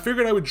 I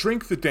figured I would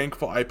drink the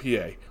Dankful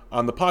IPA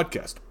on the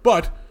podcast.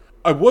 But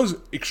I was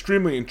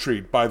extremely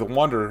intrigued by the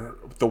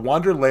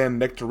Wanderland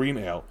Nectarine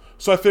Ale,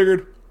 so I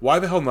figured, why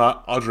the hell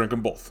not? I'll drink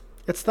them both.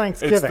 It's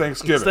Thanksgiving. It's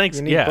Thanksgiving. Thanks.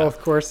 You need Yeah.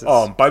 both courses.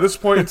 By this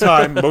point in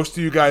time, most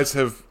of you guys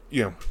have,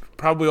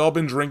 probably all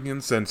been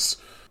drinking since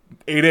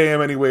 8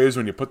 a.m. anyways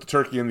when you put the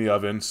turkey in the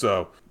oven.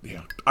 So,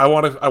 I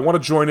want to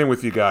join in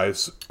with you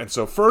guys. And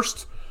so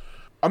first,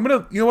 I'm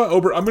going to,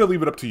 Ober, I'm going to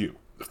leave it up to you.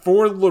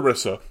 For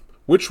Larissa,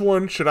 which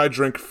one should I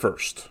drink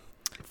first?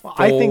 Well,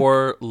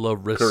 For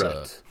Larissa.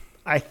 Correct.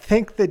 I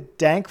think the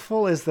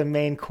Dankful is the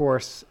main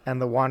course and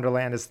the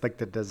Wanderland is like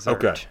the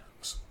dessert. Okay.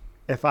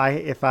 If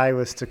I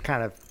was to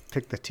kind of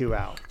pick the two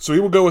out. So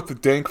we will go with the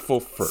Dankful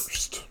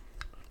first.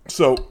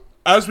 So,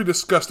 as we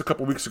discussed a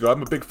couple weeks ago,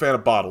 I'm a big fan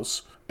of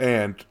bottles,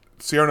 and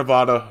Sierra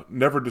Nevada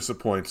never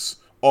disappoints.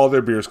 All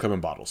their beers come in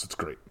bottles. It's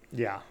great.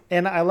 Yeah.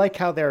 And I like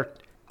how their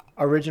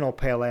original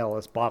pale ale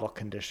is bottle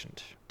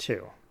conditioned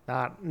too.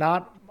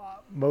 Not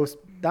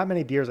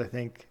many beers I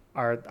think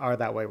are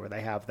that way, where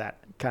they have that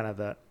kind of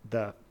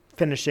the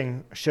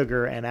finishing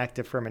sugar and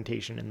active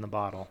fermentation in the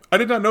bottle. I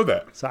did not know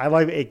that. So I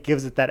like it,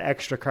 gives it that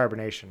extra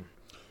carbonation.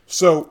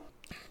 So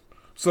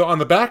on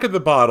the back of the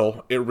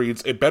bottle, it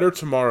reads, "A better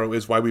tomorrow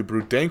is why we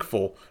brew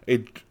Dankful,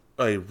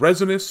 a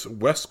resinous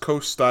West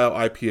Coast style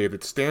IPA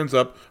that stands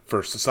up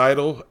for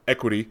societal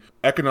equity,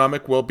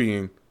 economic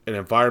well-being, and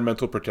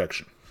environmental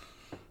protection."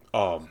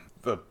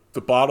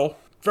 The bottle,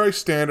 very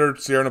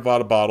standard Sierra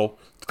Nevada bottle.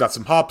 It's got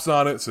some hops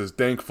on it. It says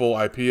Dankful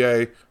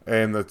IPA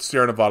and the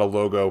Sierra Nevada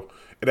logo.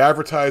 It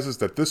advertises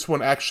that this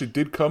one actually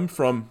did come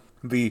from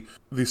the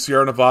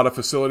Sierra Nevada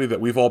facility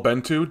that we've all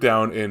been to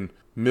down in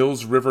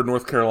Mills River,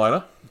 North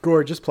Carolina.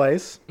 Gorgeous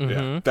place.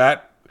 Yeah,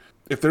 that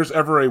if there's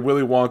ever a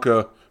Willy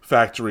Wonka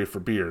factory for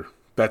beer,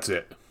 that's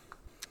it.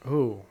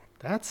 Ooh,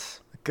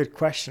 that's a good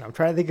question. I'm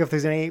trying to think if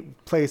there's any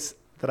place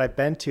that I've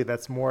been to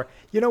that's more.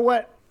 You know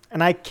what?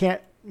 and I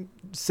can't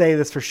say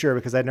this for sure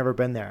because I've never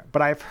been there,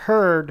 but I've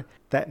heard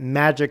that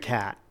Magic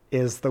Hat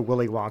is the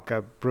Willy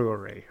Wonka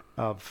brewery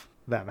of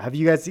them. Have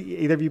you guys,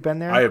 either of you been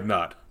there? I have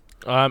not.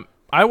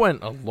 I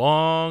went a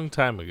long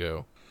time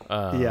ago.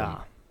 Yeah.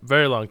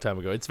 Very long time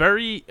ago. It's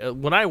very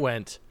when I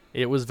went,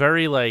 it was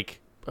very like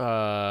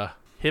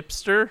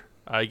hipster,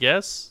 I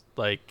guess.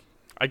 Like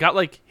I got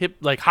like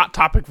Hot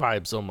Topic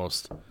vibes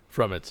almost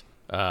from it.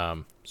 So I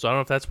don't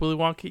know if that's Willy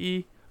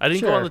Wonka-y. I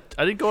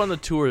didn't go on the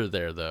tour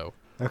there though.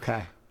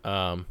 Okay.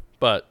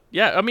 But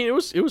yeah, I mean it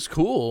was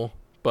cool,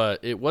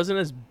 but it wasn't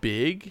as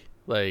big.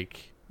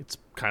 Like it's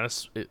kind of,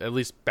 at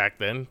least back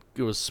then,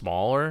 it was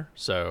smaller.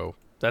 So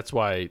that's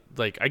why,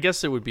 like, I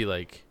guess it would be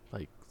like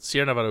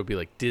Sierra Nevada would be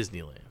like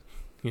Disneyland,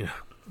 you know?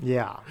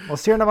 Yeah. Well,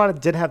 Sierra Nevada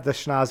did have the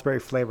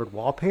schnozberry flavored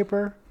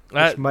wallpaper,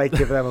 which might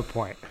give them a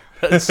point.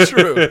 That's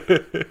true.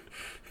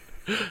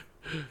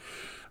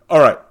 All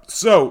right.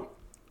 So,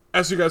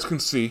 as you guys can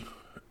see,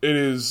 it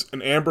is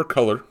an amber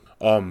color,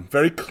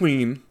 very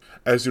clean,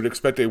 as you'd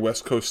expect a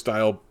West Coast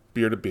style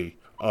beer to be.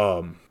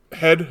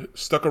 Head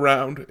stuck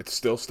around. It's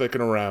still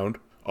sticking around.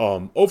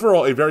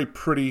 Overall, a very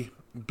pretty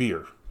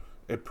beer.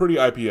 A pretty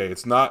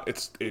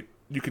IPA.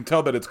 You can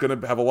tell that it's going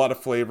to have a lot of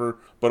flavor,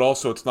 but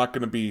also it's not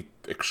going to be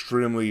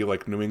extremely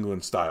like New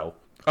England style.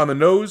 On the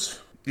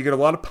nose, you get a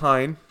lot of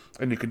pine,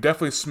 and you can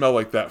definitely smell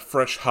like that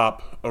fresh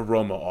hop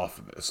aroma off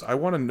of this. I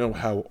want to know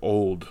how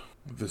old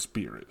this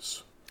beer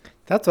is.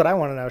 That's what I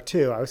want to know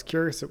too. I was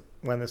curious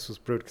when this was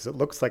brewed because it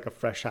looks like a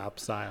fresh hop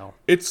style.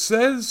 It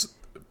says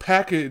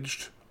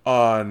packaged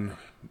on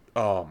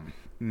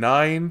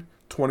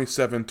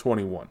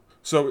 9/27/21.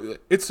 So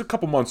it's a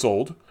couple months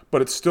old,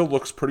 but it still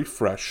looks pretty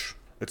fresh.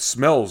 It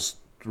smells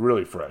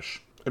really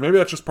fresh. And maybe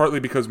that's just partly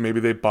because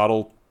maybe they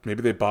bottle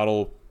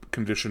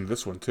conditioned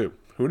this one too.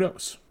 Who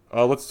knows?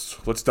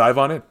 Let's dive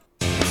on in.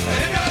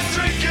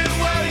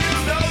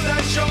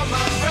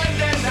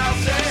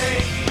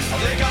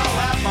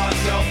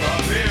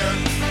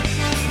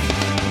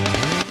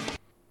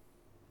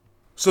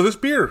 So this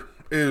beer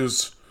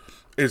is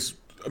I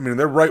mean,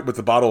 they're right with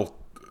the bottle,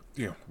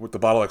 with the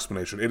bottle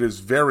explanation. It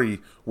is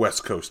very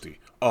West Coasty.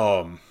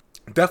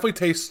 Definitely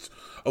tastes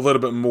a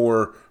little bit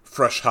more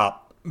fresh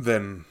hop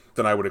than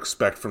I would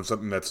expect from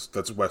something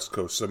that's West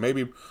Coast. So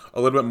maybe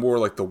a little bit more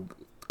like the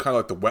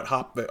wet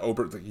hop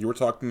that you were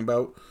talking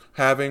about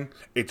having.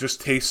 It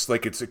just tastes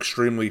like it's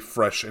extremely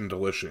fresh and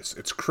delicious.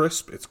 It's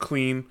crisp, it's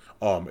clean,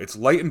 it's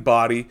light in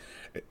body.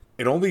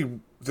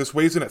 This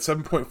weighs in at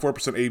 7.4%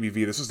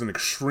 ABV. This is an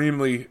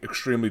extremely,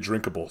 extremely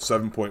drinkable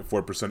 7.4%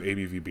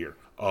 ABV beer.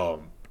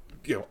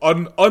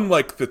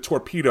 Unlike the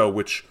Torpedo,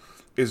 which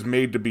is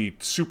made to be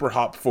super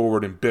hop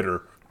forward and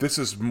bitter, this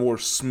is more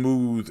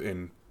smooth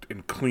and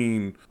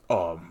clean,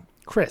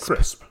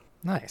 crisp.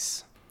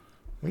 Nice.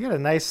 We got a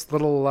nice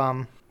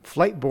little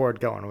flight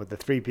board going with the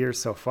 3 beers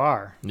so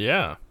far.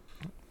 Yeah.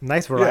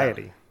 Nice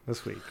variety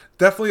this week.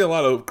 Definitely a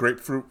lot of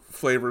grapefruit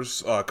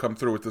flavors come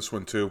through with this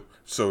one too.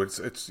 So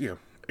it's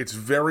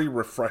very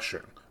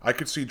refreshing. I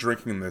could see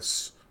drinking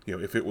this,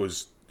 if it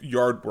was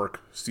yard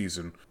work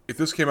season. If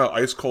this came out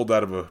ice cold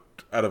out of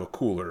a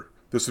cooler,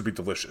 this would be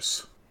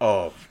delicious.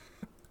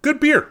 Good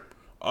beer.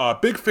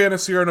 Big fan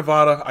of Sierra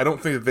Nevada. I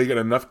don't think that they get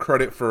enough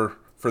credit for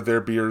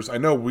their beers. I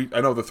know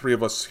the three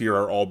of us here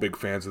are all big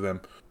fans of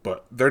them,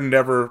 but they're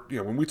never,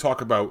 when we talk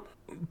about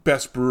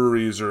best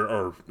breweries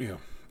or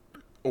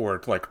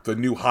like the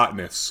new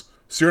hotness,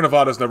 Sierra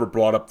Nevada's never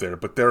brought up there,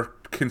 but they're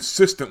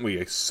consistently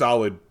a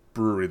solid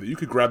brewery that you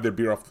could grab their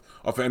beer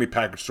off any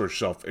package store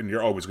shelf and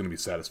you're always going to be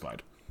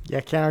satisfied.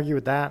 Yeah, can't argue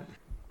with that.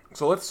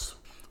 So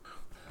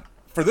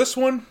for this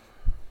one,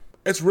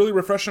 it's really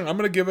refreshing. I'm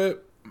going to give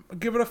it a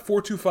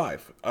 4.25.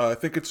 I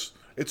think it's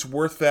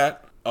worth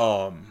that.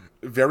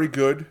 Very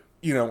good.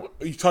 You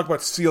talk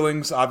about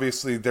ceilings.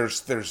 Obviously,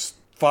 there's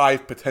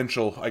 5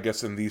 potential, I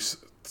guess, in these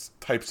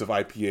types of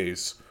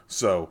IPAs.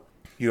 So,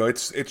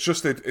 it's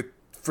just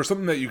for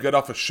something that you get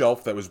off a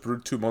shelf that was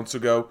brewed 2 months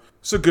ago.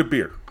 It's a good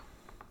beer.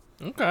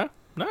 Okay,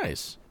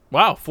 nice.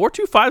 Wow,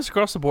 4.25s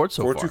across the board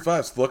so far.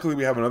 4.25s. Luckily,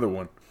 we have another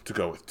one to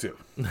go with too.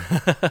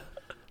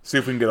 See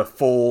if we can get a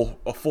full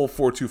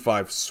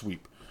 4.25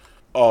 sweep.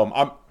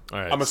 I'm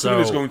assuming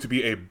there's going to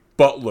be a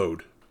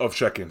buttload of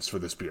check-ins for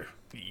this beer.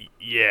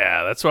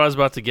 Yeah, that's what I was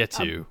about to get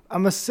to.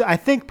 I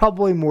think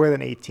probably more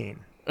than 18.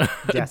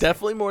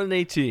 Definitely more than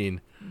 18.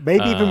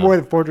 Maybe even more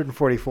than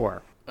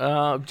 444.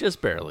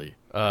 Just barely.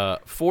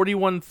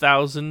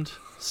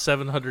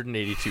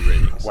 41,782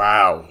 ratings.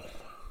 Wow.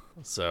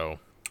 So,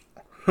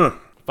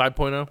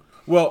 5.0.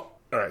 Well,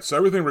 all right. So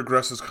everything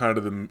regresses kind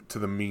of to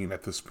the mean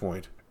at this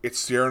point. It's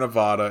Sierra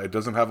Nevada. It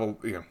doesn't have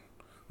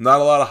not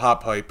a lot of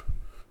hop hype.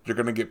 You're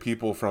gonna get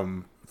people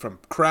from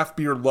craft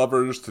beer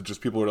lovers to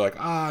just people who are like,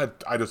 I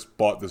just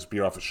bought this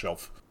beer off a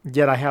shelf.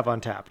 Yet I have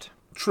Untapped.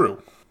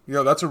 True.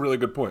 That's a really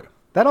good point.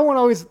 That one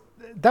always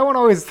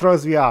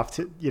throws me off.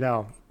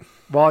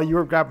 While you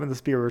were grabbing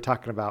this beer, we were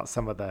talking about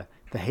some of the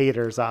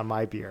haters on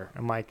my beer.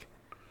 I'm like,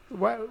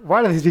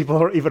 why do these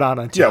people even on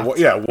Untapped? Why'd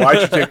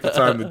you take the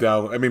time to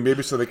download? I mean,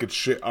 maybe so they could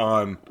shit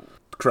on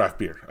craft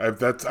beer.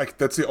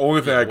 That's the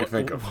only thing I can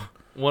think of.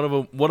 One of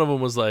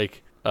them was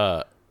like,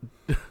 I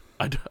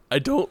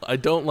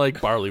don't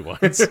like barley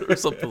wines or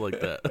something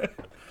like that.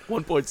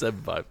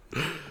 1.75.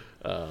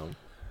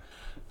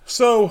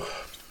 So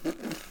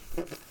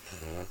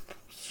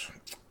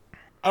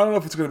I don't know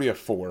if it's going to be a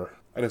 4.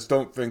 I just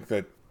don't think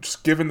that,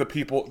 just given the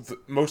people,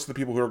 most of the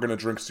people who are going to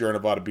drink Sierra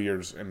Nevada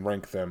beers and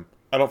rank them,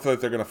 I don't feel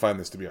like they're going to find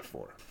this to be a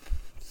 4.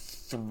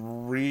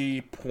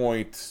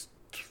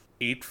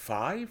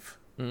 3.85?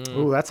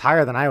 Ooh, that's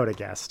higher than I would have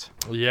guessed.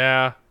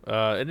 Yeah,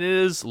 it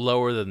is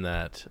lower than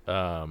that.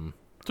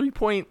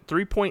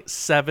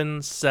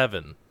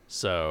 3.77.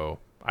 So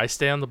I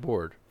stay on the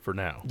board for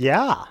now.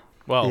 Yeah.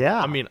 Well,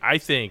 yeah. I mean, I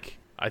think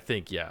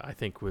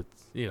with,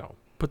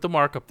 put the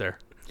mark up there.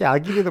 Yeah, I'll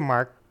give you the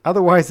mark.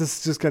 Otherwise, this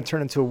is just going to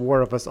turn into a war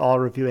of us all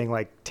reviewing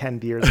like 10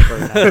 beers per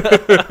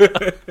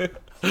night.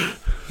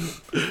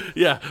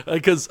 Yeah,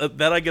 because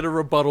then I get a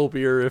rebuttal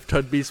beer if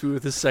Tud beats me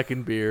with his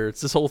second beer.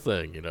 It's this whole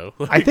thing,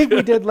 I think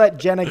we did let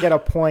Jenna get a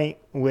point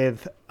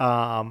with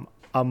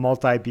a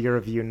multi-beer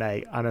review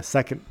night on a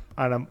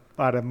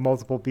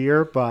multiple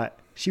beer, but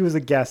she was a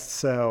guest,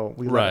 so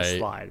we let it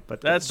slide.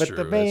 But That's the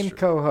true. main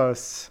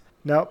co-hosts,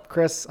 nope,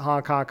 Chris,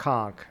 honk, honk,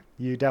 honk.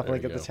 You definitely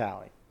There get you the go.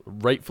 tally.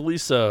 Rightfully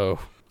so.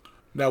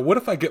 Now, what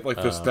if I get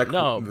like this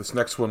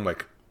next one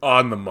like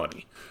on the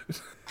money?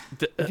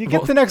 If you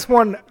get the next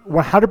one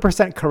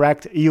 100%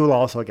 correct, you will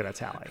also get a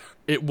tally.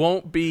 It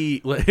won't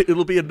be.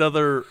 It'll be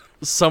another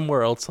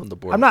somewhere else on the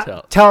board. I'm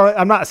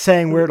not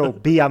saying where it'll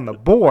be on the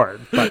board,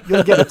 but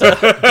you'll get a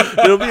tally.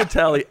 It'll be a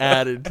tally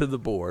added to the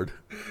board.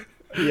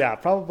 Yeah,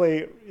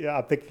 probably. Yeah,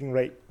 I'm thinking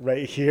right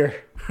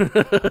here.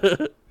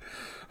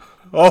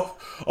 All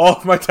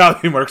of my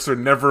tally marks are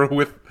never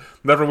with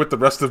the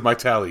rest of my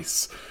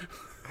tallies.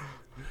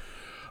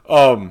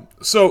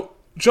 So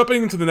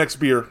jumping into the next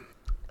beer,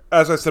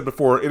 as I said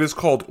before, it is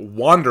called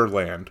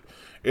Wanderland.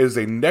 It is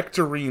a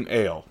nectarine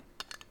ale.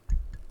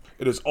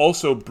 It is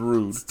also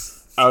brewed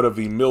out of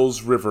the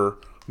Mills River,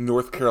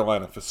 North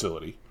Carolina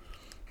facility.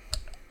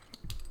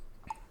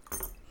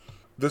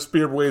 This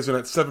beer weighs in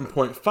at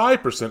 7.5%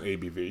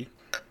 ABV,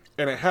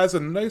 and it has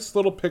a nice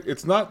little pic.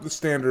 It's not the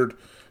standard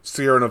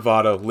Sierra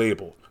Nevada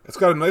label. It's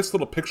got a nice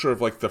little picture of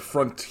like the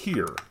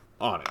frontier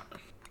on it.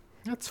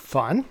 That's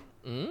fun.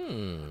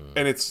 And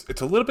it's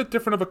a little bit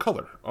different of a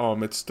color.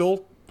 It's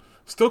still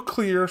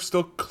clear,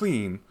 still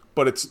clean,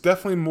 but it's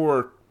definitely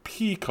more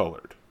pea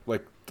colored.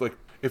 Like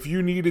if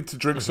you needed to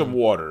drink some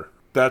water,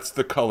 that's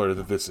the color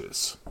that this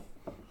is.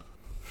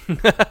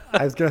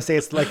 I was gonna say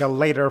it's like a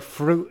later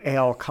fruit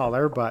ale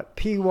color, but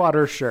pea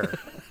water, sure.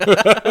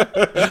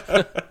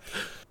 And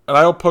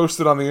I'll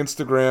post it on the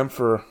Instagram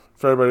for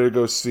everybody to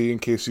go see in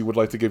case you would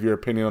like to give your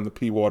opinion on the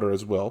pea water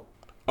as well.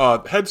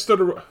 Head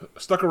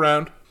stuck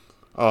around.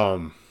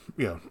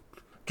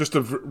 Just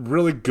a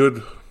really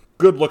good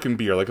looking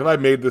beer. Like if I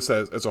made this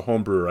as a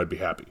home brewer, I'd be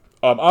happy.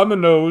 On the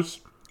nose,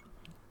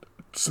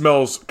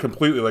 smells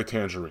completely like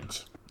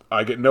tangerines.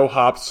 I get no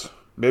hops,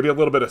 maybe a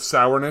little bit of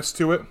sourness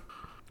to it.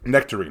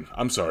 Nectarine.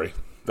 I'm sorry.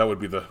 That would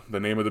be the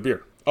name of the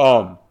beer.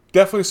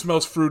 Definitely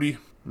smells fruity,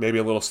 maybe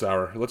a little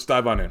sour. Let's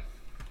dive on in.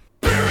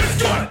 Beer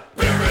is good.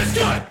 Beer is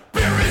good.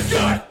 Beer is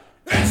good.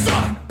 It's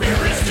on.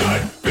 Beer is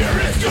good. Beer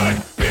is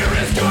good. Beer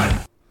is good.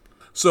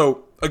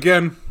 So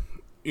again,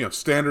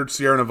 standard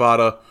Sierra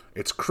Nevada.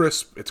 It's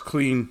crisp. It's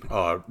clean.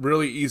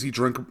 Really easy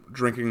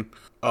drinking.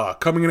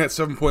 Coming in at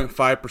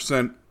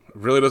 7.5%.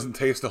 Really doesn't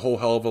taste a whole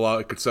hell of a lot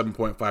like it's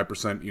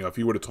 7.5%. If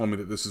you would have told me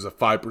that this is a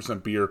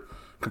 5% beer,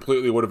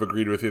 completely would have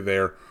agreed with you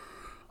there.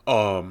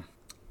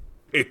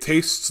 It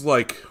tastes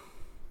like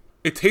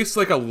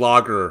a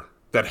lager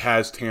that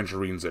has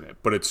tangerines in it,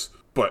 but it's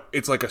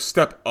like a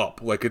step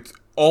up. Like it's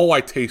all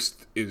I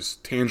taste is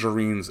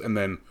tangerines, and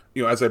then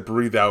as I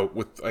breathe out,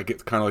 I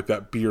get kind of like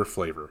that beer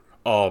flavor.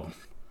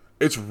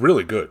 It's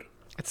really good.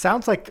 It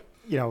sounds like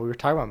we were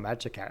talking about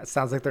Magic Hat. It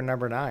sounds like they're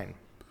number 9.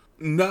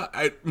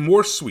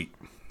 More sweet.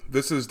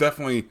 This is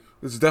definitely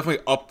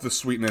up the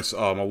sweetness.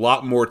 A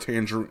lot more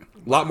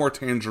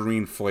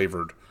tangerine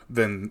flavored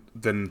than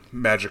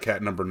Magic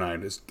Hat number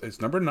 9.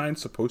 Is number 9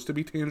 supposed to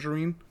be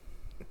tangerine?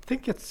 I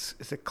think is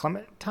it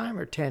Clementine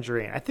or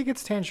Tangerine? I think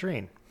it's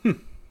Tangerine.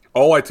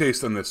 All I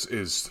taste on this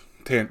is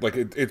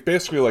it's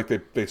basically like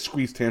they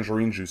squeezed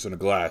tangerine juice in a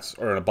glass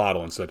or in a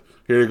bottle and said,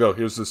 "Here you go.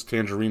 Here's this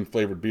tangerine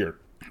flavored beer."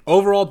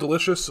 Overall,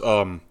 delicious.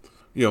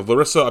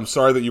 Larissa, I'm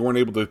sorry that you weren't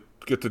able to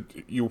get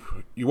you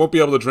won't be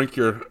able to drink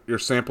your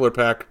sampler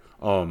pack.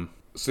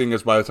 Seeing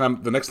as by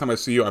the next time I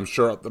see you, I'm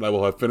sure that I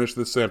will have finished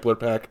this sampler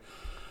pack.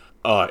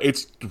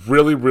 It's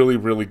really, really,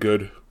 really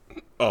good.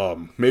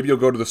 Maybe you'll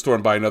go to the store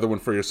and buy another one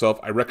for yourself.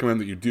 I recommend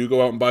that you do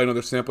go out and buy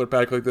another sampler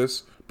pack like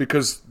this,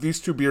 because these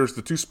two beers,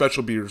 the two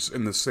special beers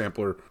in this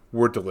sampler,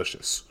 were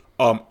delicious.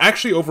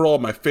 Actually, overall,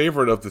 my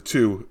favorite of the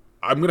two,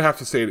 I'm going to have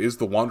to say it is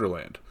the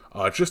Wanderland.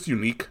 It's just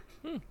unique.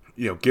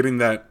 Getting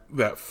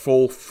that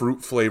full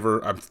fruit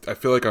flavor. I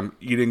feel like I'm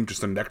eating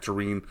just a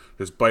nectarine,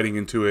 just biting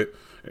into it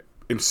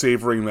and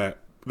savoring that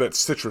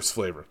citrus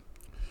flavor.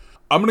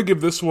 I'm going to give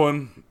this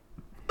one,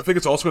 I think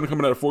it's also going to come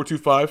in at a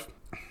 4.25.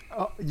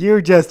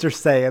 You just are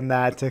saying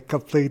that to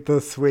complete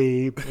the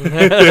sweep.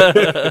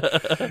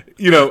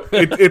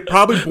 It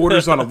probably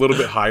borders on a little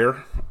bit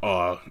higher.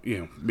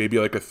 Maybe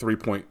like a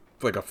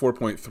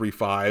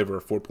 4.35 or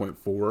a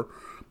 4.4,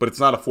 but it's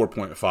not a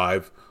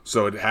 4.5,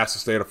 so it has to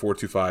stay at a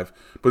 4.25.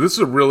 But this is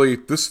a really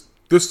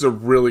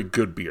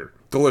good beer.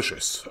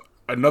 Delicious.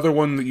 Another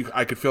one that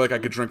I could feel like I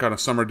could drink on a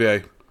summer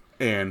day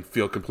and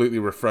feel completely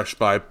refreshed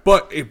by,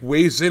 but it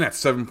weighs in at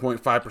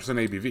 7.5%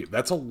 ABV.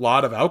 That's a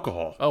lot of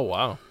alcohol. Oh,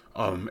 wow.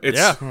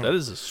 That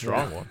is a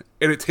strong one.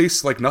 And it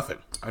tastes like nothing.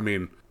 I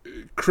mean,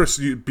 Chris,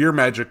 Beer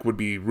Magic would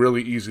be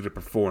really easy to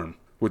perform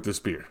with this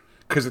beer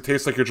because it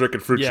tastes like you're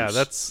drinking fruit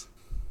juice.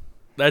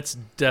 That's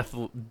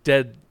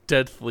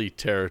deathly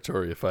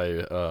territory if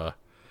I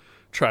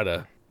try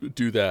to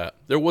do that.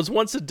 There was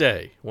once a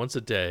day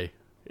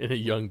in a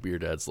young beer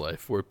dad's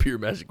life where Beer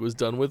Magic was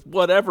done with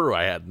whatever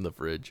I had in the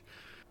fridge.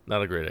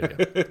 Not a great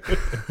idea.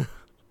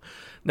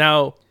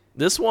 Now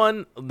this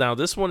one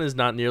is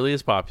not nearly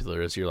as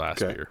popular as your last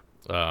beer.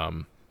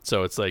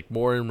 So it's like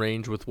more in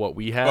range with what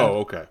we had.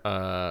 Oh, okay.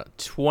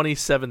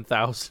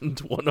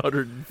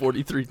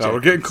 27,143. No, we're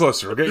getting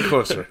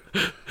closer.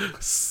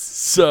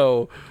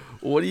 So,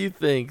 what do you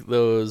think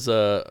those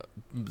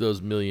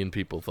million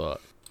people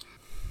thought?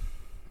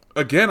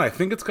 Again, I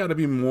think it's got to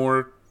be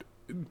more.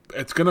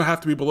 It's going to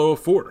have to be below a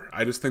 4.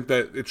 I just think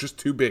that it's just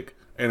too big,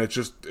 and it's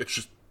just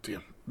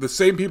damn. The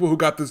same people who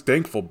got this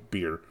Dankful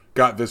beer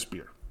got this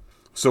beer.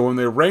 So when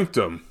they ranked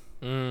them,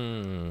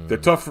 they're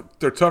tough.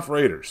 They're tough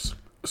raters.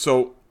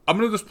 So I'm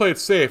going to just play it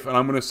safe, and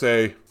I'm going to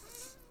say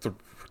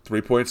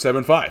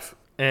 3.75.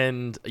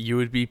 And you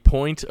would be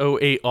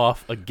 0.08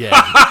 off again.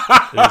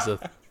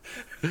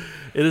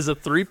 It is a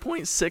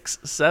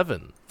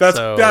 3.67.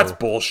 That's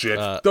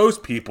bullshit. Those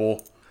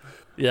people.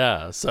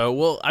 Yeah. So,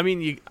 well, I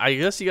mean, I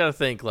guess you got to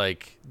think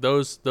like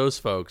those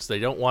folks. They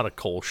don't want a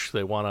Kolsch.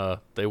 They want a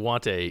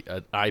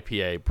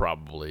IPA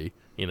probably.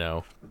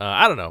 I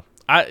don't know.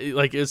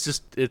 It's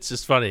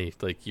just funny.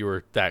 Like you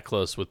were that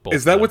close with both.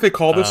 Is that what they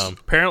call this?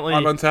 Apparently,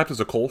 on Untapped is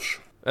a Kolsch.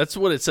 That's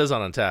what it says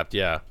on Untapped.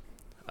 Yeah.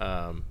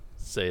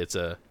 Say it's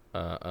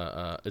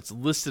it's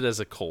listed as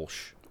a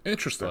Kolsch.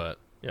 Interesting. But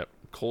yep,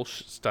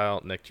 Kolsch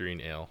style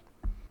nectarine ale.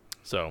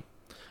 So,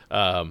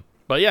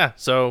 but yeah.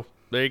 So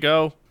there you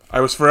go. I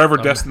was forever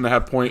destined to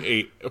have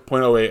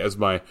 0.08 as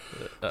my.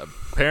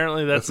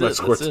 Apparently that's it.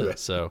 That's it.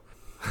 So.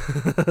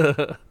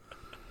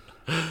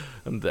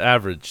 And the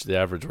average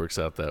works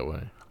out that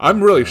way.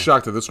 I'm really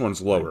shocked that this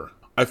one's lower.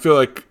 I feel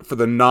like for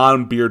the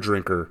non-beer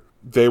drinker,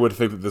 they would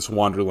think that this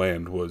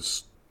Wonderland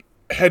was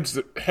heads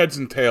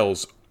and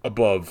tails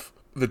above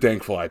the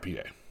Dankful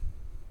IPA.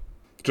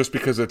 Just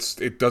because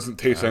it doesn't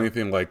taste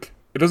anything like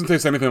an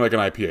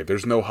IPA.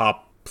 There's no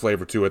hop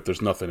flavor to it.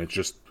 There's nothing. It's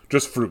just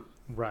fruit.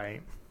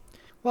 Right.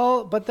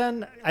 Well, but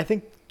then I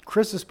think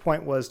Chris's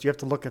point was you have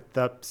to look at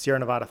the Sierra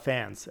Nevada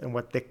fans and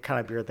what the kind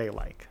of beer they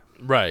like.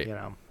 Right.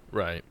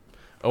 Right.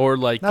 Or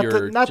like not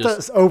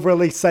to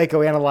overly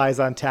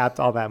psychoanalyze Untapped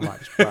all that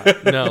much,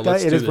 but no,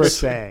 it is worth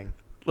saying.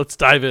 Let's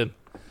dive in.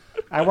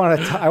 I want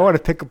to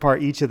pick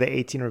apart each of the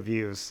 18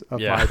 reviews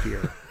of my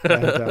beer.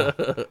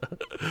 And,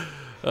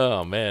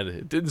 oh man,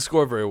 it didn't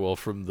score very well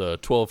from the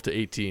 12 to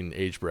 18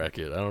 age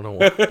bracket. I don't know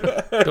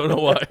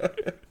why.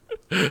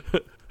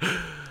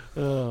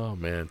 Oh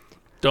man,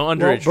 don't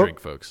underage drink,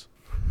 folks.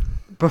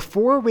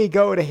 Before we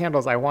go to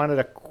handles, I wanted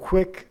a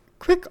quick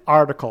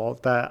article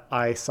that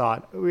I saw.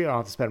 We don't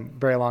have to spend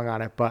very long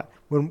on it, but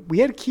when we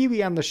had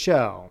Kiwi on the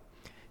show,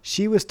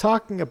 she was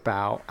talking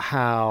about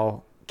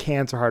how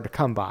cans are hard to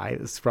come by.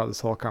 This is for this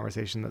whole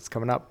conversation that's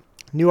coming up.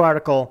 New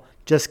article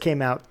just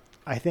came out,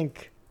 I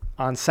think,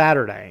 on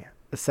Saturday.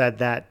 It said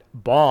that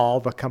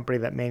Ball, the company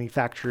that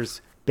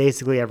manufactures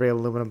basically every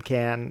aluminum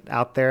can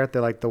out there,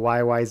 they're like the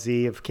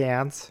YYZ of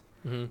cans.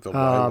 Mm-hmm. The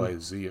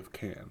YYZ of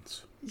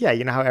cans. Yeah,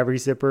 you know how every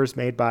zipper is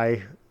made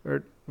by...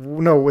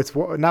 No, it's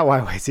not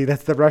YYZ.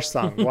 That's the Rush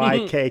song.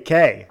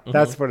 YKK.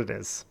 That's what it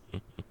is.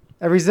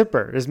 Every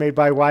zipper is made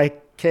by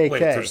YKK.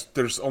 Wait,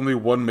 there's only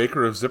one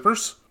maker of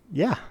zippers?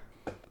 Yeah.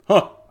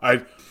 Huh.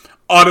 I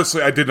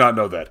did not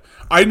know that.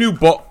 I knew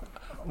Ball.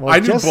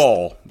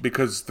 Ball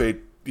because they,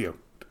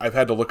 I've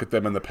had to look at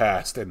them in the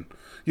past, and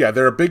yeah,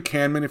 they're a big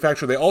can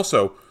manufacturer. They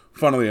also,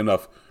 funnily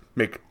enough,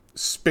 make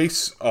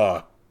space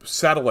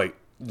satellite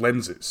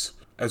lenses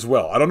as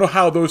well. I don't know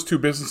how those two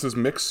businesses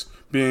mix,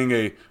 being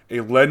a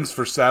lens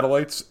for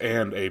satellites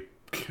and a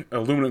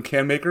aluminum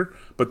can maker,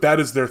 but that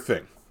is their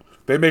thing.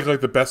 They make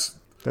like the best.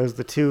 Those are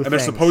the two. And they're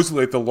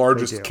supposedly like the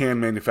largest can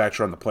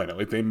manufacturer on the planet.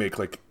 Like they make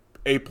like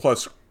A+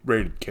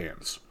 rated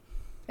cans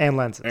and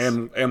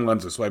lenses and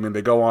lenses. So I mean,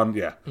 they go on.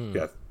 Yeah.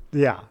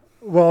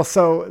 Well,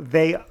 so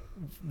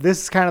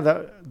this is kind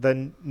of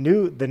the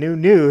new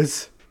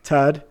news.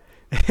 Tud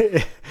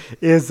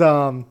is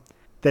that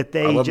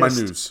they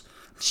just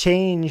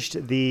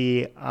changed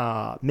the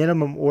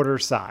minimum order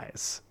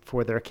size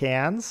for their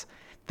cans.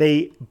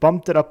 They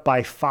bumped it up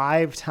by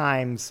 5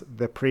 times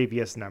the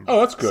previous number.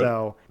 Oh, that's good.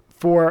 So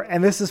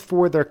and this is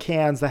for their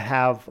cans that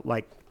have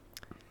like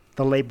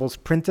the labels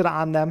printed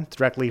on them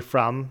directly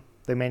from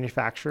the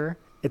manufacturer.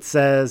 it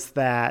says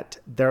that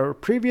their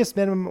previous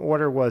minimum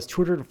order was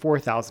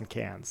 204,000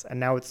 cans, and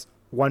now it's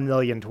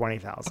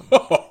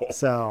 1,020,000.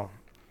 So,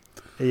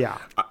 yeah.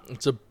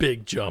 It's a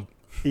big jump.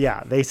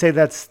 Yeah, they say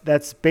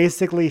that's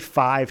basically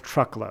 5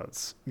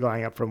 truckloads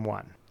going up from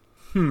 1.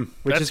 Which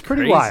That's is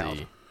pretty crazy.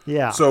 wild.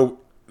 Yeah. So,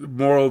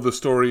 moral of the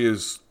story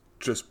is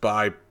just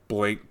buy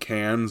blank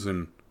cans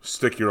and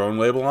stick your own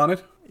label on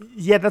it?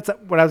 Yeah, that's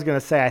what I was going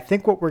to say. I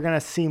think what we're going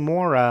to see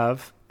more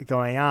of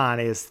going on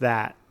is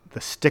that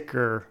the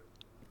sticker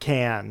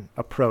can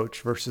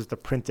approach versus the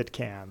printed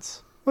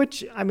cans,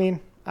 which, I mean,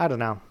 I don't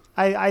know.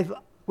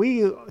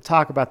 We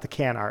talk about the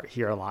can art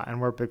here a lot, and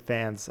we're big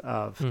fans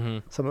of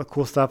some of the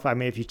cool stuff. I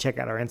mean, if you check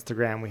out our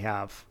Instagram, we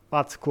have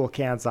lots of cool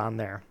cans on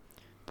there.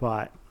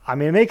 But, I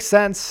mean, it makes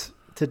sense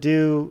to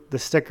do the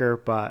sticker,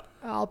 but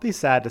I'll be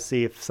sad to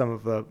see if some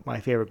of my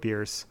favorite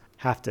beers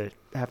have to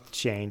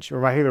change,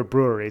 or my favorite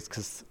breweries,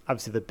 because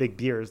obviously the big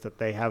beers that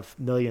they have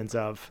millions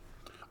of,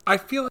 I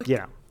feel like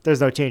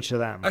there's no change to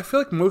them. I feel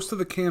like most of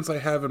the cans I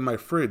have in my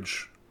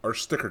fridge are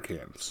sticker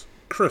cans.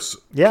 Chris,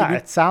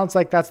 it sounds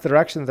like that's the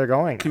direction they're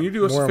going. can you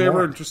do us a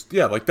favor and just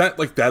like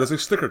that is a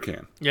sticker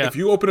can. Yeah. If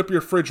you open up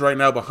your fridge right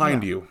now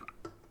behind you,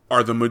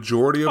 are the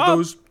majority of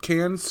those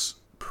cans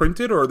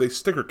printed or are they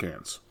sticker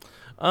cans?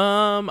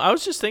 I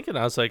was just thinking.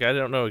 I was like, I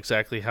don't know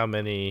exactly how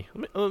many.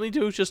 Let me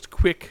do just a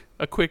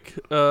quick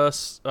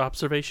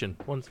observation.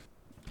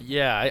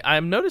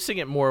 I'm noticing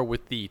it more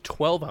with the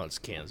 12-ounce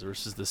cans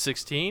versus the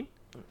 16.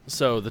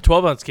 So the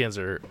 12-ounce cans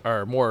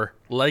are more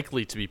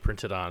likely to be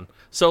printed on.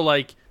 So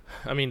like,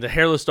 I mean, the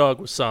Hairless Dog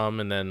was some,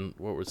 and then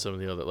what were some of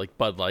the other, like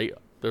Bud Light?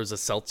 There was a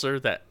seltzer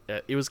that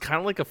it was kind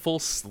of like a full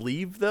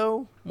sleeve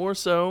though, more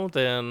so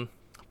than,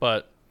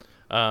 but.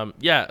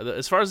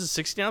 As far as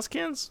the 16-ounce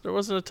cans, there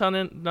wasn't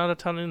not a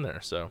ton in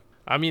there. So,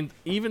 I mean,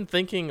 even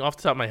thinking off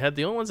the top of my head,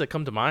 the only ones that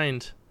come to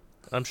mind,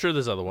 I'm sure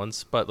there's other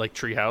ones, but like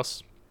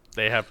Treehouse,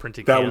 they have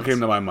printed cans. That one came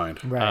to my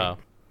mind. Right.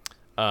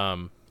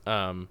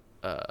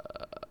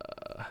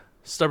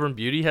 Stubborn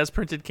Beauty has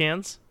printed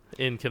cans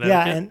in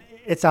Connecticut. Yeah, and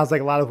it sounds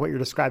like a lot of what you're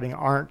describing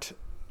aren't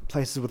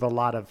places with a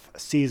lot of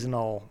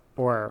seasonal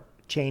or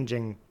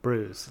changing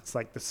brews. It's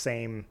like the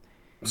same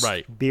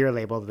beer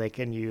label that they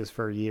can use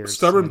for years.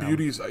 Stubborn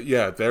Beauties, I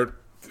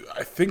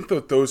think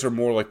that those are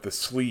more like the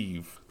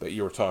sleeve that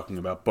you were talking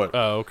about. But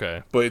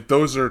okay. But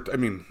those are, I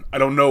mean, I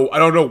don't know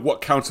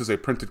what counts as a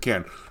printed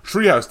can.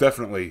 Treehouse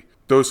definitely,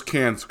 those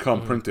cans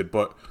come printed.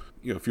 But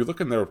if you look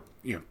in there,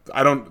 the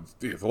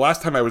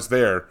last time I was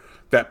there,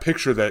 that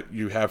picture that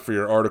you have for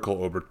your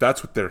article, Obert,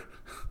 that's what their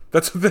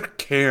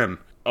can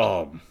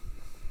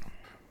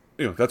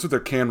that's what their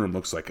can room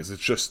looks like. Is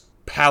it's just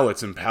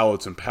pallets and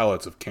pallets and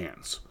pallets of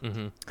cans.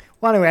 Mm-hmm.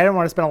 Well, anyway, I didn't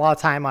want to spend a lot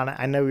of time on it.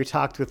 I know we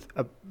talked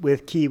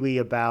with Kiwi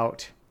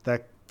about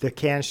the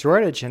can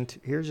shortage, and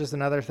here's just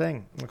another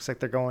thing. Looks like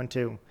they're going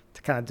to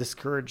kind of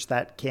discourage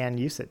that can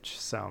usage.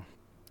 So,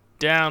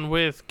 down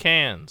with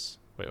cans.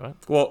 Wait, what?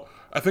 Well,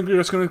 I think you're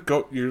just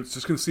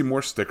gonna see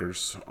more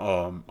stickers.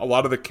 A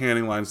lot of the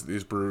canning lines that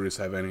these breweries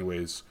have,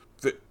 anyways,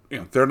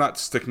 they're not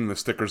sticking the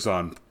stickers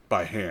on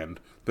by hand.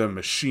 The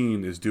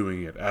machine is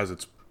doing it as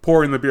it's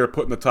pouring the beer,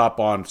 putting the top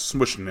on,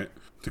 smushing it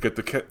to get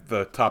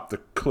the top to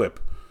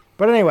clip.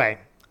 But anyway,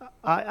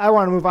 I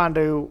want to move on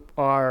to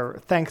our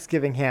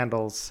Thanksgiving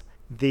handles.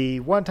 The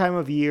one time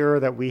of year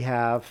that we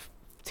have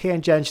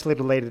tangentially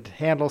related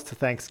handles to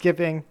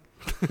Thanksgiving.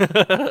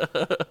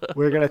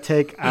 We're going to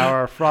take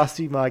our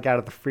Frosty mug out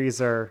of the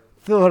freezer,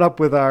 fill it up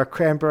with our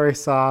cranberry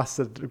sauce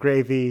and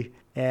gravy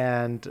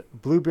and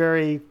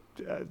blueberry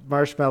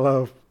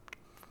marshmallow,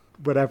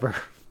 whatever,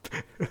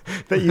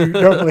 that you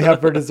normally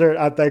have for dessert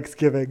on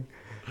Thanksgiving.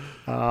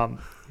 3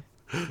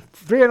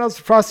 handles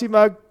Frosty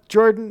mug.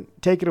 Jordan,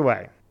 take it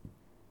away.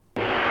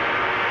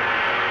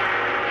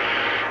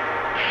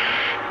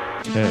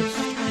 Test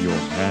your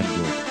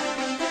handle.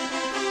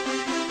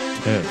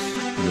 Test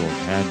your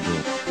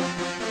handle.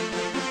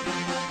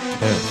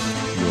 Test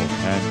your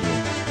handle.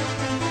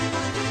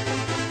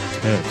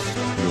 Test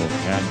your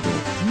handle.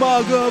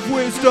 Mug of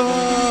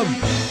Wisdom!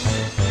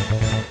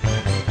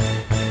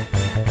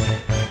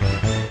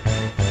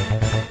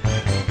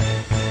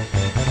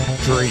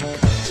 Drink.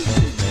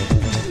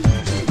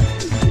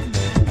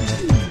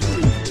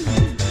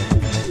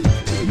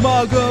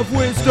 Mug of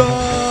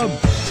Wisdom!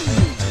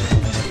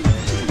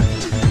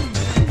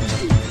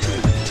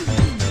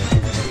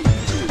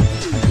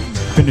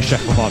 Finish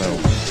that bravado.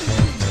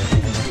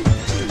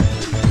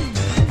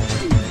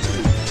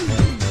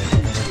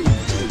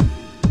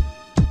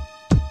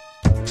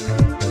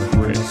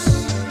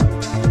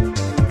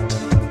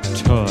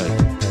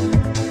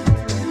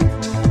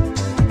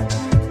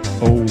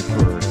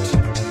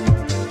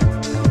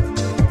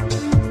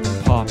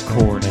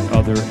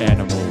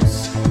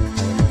 Animals.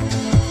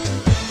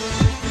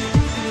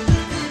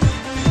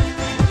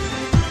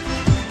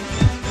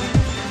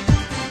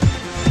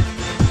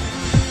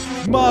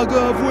 Mug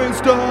of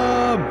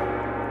Wisdom!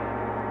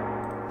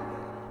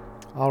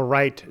 All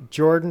right,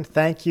 Jordan,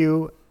 thank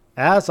you.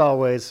 As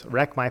always,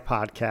 Wreck My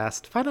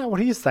Podcast. Find out what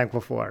he's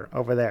thankful for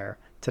over there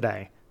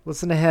today.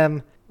 Listen to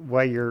him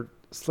while you're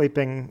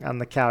sleeping on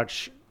the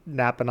couch,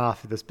 napping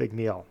off of this big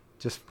meal.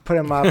 Just put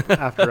him up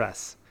after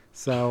us.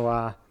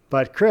 So,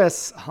 but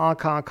Chris,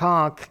 honk, honk,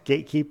 honk,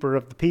 gatekeeper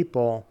of the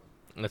people.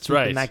 That's keeping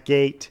right. that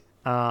gate.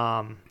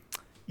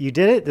 You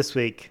did it this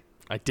week.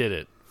 I did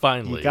it.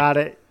 Finally. You got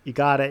it. You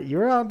got it. You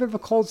were on a bit of a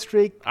cold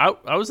streak. I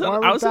was in a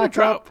back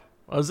drought. up.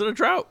 I was in a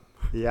drought.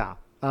 Yeah.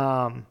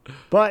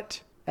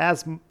 But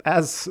as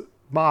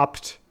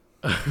mopped,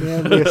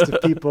 manliest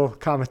of people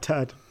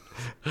commented.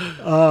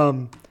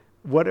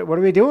 What are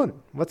we doing?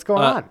 What's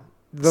going on?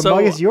 The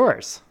mug is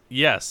yours.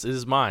 Yes, it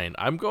is mine.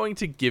 I'm going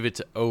to give it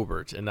to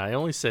Obert, and I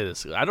only say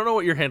this. I don't know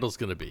what your handle's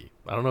going to be.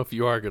 I don't know if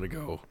you are going to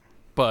go,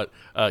 but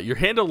your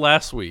handle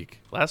last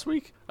week has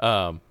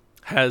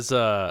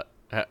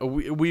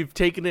we've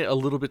taken it a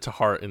little bit to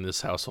heart in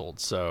this household.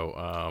 So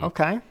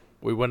okay,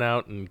 we went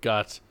out and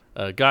got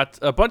a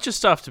bunch of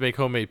stuff to make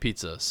homemade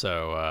pizza.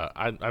 So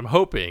I'm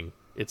hoping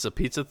it's a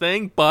pizza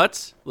thing.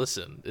 But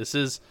listen, this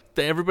is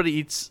everybody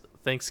eats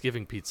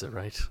Thanksgiving pizza,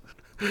 right?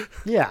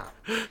 Yeah.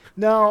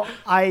 No,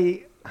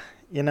 I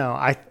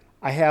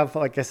have,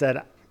 like I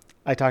said,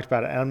 I talked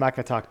about it, and I'm not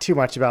going to talk too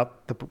much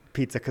about the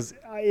pizza because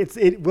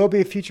it will be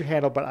a future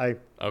handle. But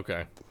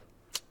okay,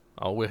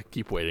 I'll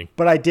keep waiting.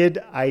 But I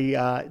did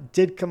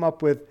come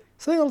up with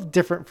something a little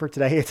different for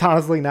today. It's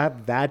honestly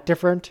not that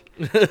different.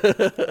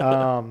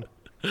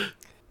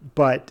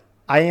 But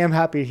I am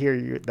happy to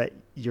hear that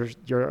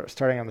you're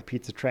starting on the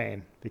pizza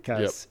train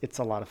because it's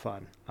a lot of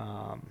fun.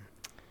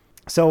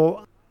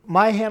 So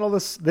my handle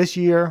this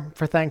year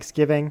for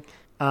Thanksgiving,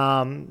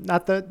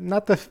 not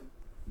the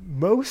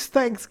most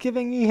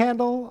Thanksgiving-y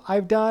handle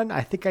I've done.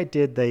 I think I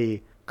did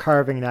the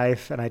carving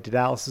knife and I did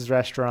Alice's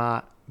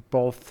Restaurant,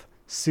 both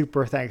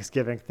super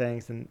Thanksgiving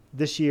things. And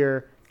this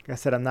year, like I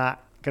said, I'm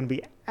not going to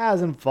be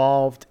as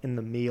involved in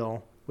the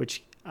meal,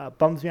 which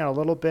bums me out a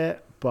little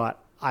bit,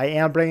 but I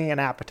am bringing an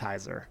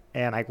appetizer.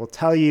 And I will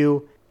tell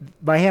you,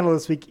 my handle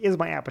this week is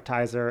my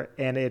appetizer,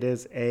 and it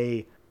is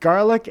a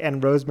garlic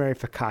and rosemary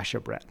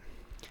focaccia bread.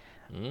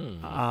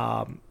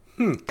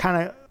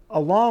 Kind of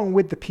along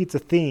with the pizza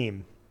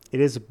theme, it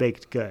is a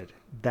baked good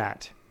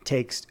that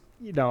takes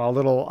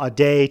a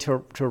day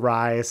to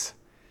rise.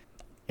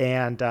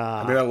 And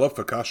I love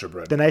focaccia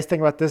bread. The nice thing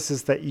about this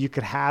is that you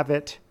could have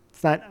it.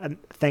 It's not a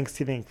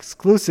Thanksgiving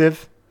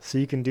exclusive, so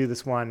you can do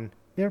this one.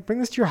 Bring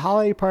this to your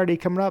holiday party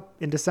coming up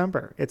in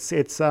December. It's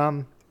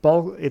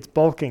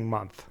bulking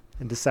month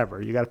in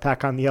December. You got to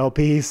pack on the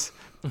LPs.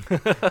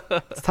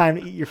 It's time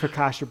to eat your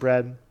focaccia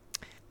bread.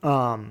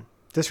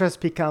 This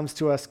recipe comes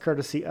to us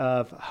courtesy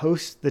of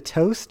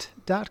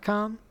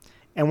hostthetoast.com.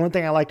 And one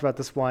thing I liked about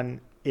this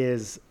one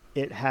is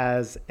it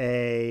has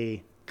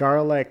a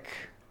garlic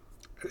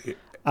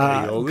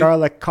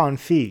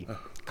confit.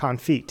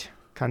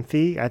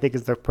 Confit, I think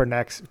is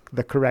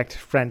the correct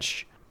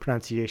French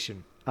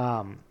pronunciation.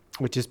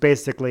 Which is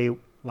basically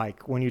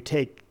like when you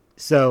take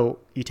the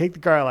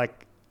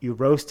garlic, you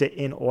roast it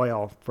in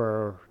oil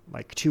for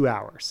like 2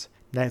 hours.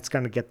 That's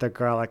going to get the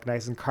garlic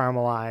nice and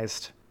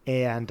caramelized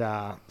and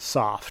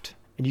soft.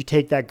 And you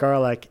take that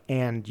garlic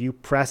and you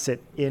press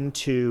it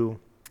into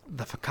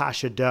the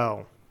focaccia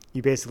dough.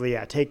 You basically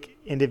take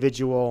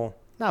individual,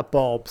 not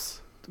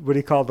bulbs. What do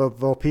you call the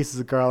little pieces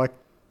of garlic?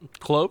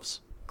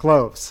 Cloves.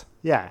 Cloves.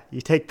 Yeah,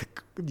 you take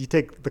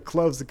the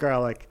cloves of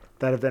garlic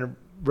that have been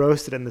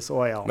roasted in this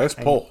oil. Nice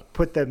pull.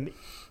 Put them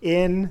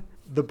in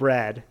the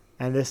bread,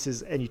 and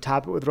you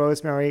top it with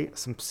rosemary,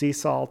 some sea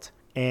salt,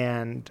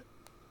 and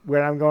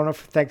when I'm going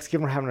for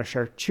Thanksgiving, we're having a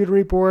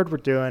charcuterie board. We're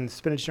doing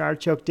spinach and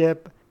artichoke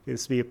dip.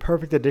 This will be a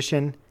perfect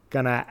addition.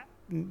 Gonna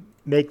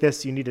make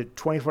this. You need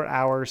 24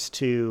 hours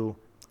to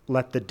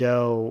let the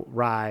dough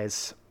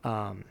rise,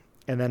 and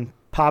then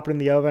pop it in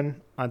the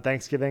oven on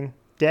Thanksgiving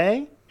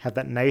Day. Have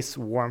that nice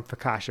warm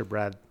focaccia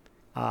bread.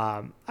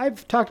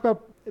 I've talked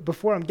about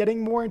before. I'm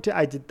getting more into.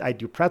 I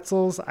do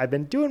pretzels. I've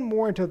been doing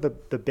more into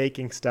the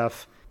baking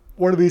stuff.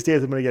 One of these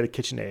days, I'm gonna get a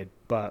KitchenAid,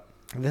 but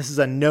this is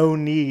a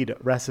no-knead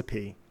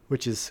recipe,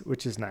 which is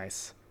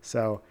nice.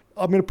 So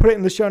I'm gonna put it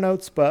in the show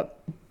notes. But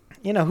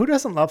who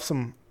doesn't love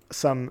some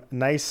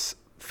nice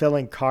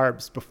filling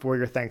carbs before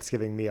your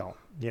Thanksgiving meal?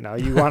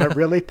 You want to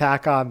really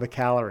pack on the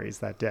calories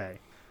that day.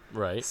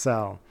 Right.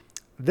 So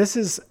this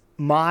is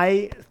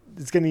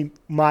it's going to be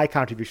my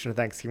contribution to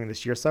Thanksgiving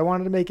this year. So I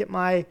wanted to make it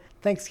my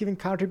Thanksgiving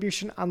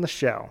contribution on the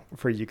show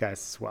for you guys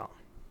as well.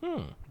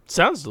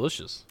 Sounds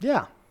delicious.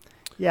 Yeah.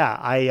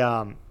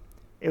 Yeah.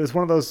 It was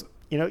one of those,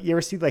 you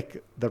ever see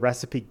like the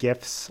recipe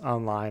GIFs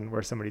online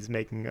where somebody's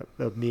making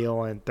a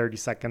meal in 30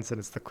 seconds and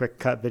it's the quick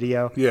cut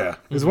video? Yeah.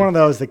 It was one of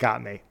those that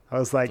got me. I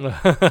was like,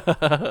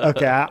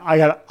 okay,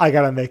 I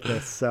gotta make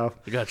this. So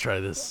I gotta try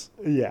this.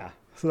 Yeah.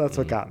 So that's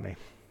what got me.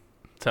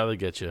 That's how they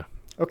get you.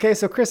 Okay.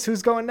 So Chris,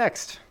 who's going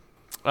next?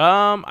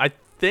 I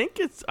think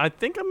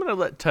I'm gonna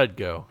let Ted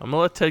go. I'm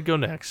gonna let Ted go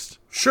next.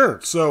 Sure.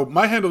 So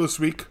my handle this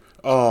week,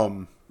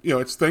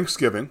 it's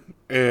Thanksgiving,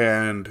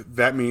 and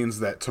that means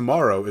that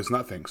tomorrow is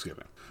not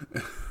Thanksgiving.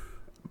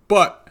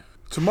 But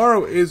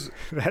tomorrow is.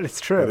 That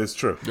is true. That is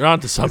true. You're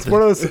onto something.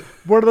 It's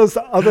one of those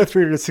other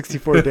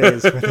 364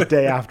 days where the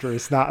day after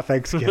is not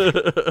Thanksgiving.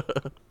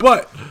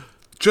 But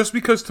just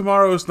because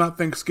tomorrow is not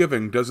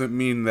Thanksgiving doesn't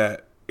mean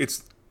that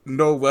it's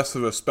no less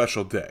of a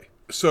special day.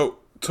 So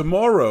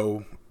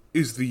tomorrow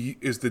is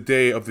the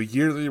day of the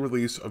yearly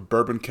release of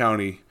Bourbon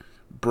County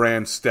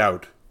brand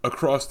stout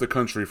across the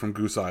country from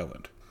Goose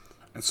Island.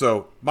 And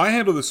so my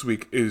handle this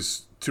week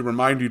is to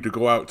remind you to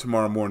go out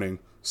tomorrow morning,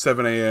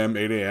 7 a.m.,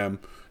 8 a.m.,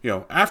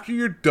 after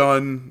you're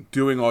done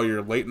doing all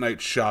your late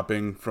night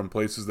shopping from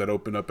places that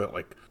open up at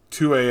like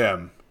 2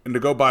 a.m., and to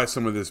go buy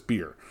some of this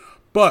beer.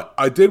 But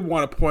I did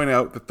want to point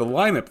out that the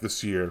lineup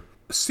this year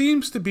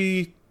seems to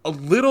be a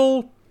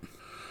little,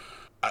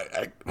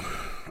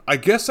 I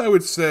guess I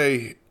would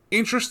say,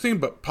 interesting,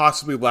 but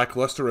possibly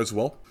lackluster as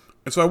well.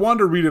 And so I wanted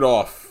to read it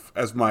off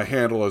as my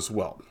handle as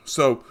well.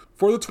 So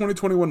for the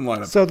 2021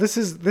 lineup. So this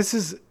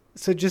is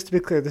so just to be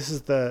clear, this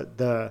is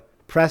the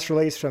press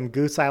release from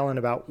Goose Island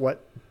about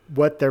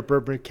what their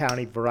Bourbon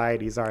County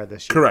varieties are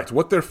this year. Correct.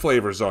 What their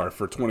flavors are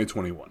for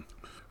 2021.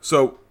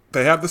 So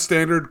they have the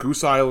standard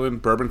Goose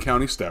Island Bourbon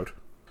County Stout.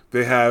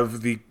 They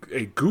have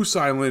a Goose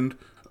Island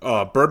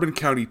Bourbon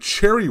County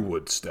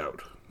Cherrywood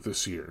Stout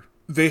this year.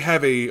 They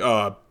have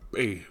a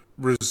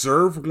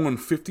Reserve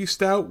 150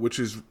 Stout, which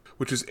is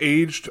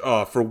aged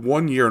for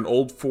 1 year in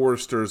Old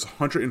Forester's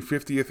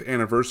 150th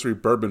anniversary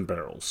bourbon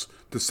barrels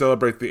to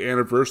celebrate the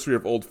anniversary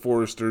of Old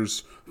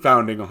Forester's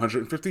founding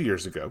 150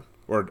 years ago,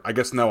 or I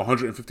guess now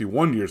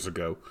 151 years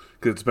ago,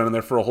 because it's been in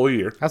there for a whole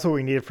year. That's what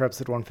we needed for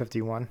episode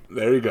 151.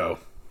 There you go.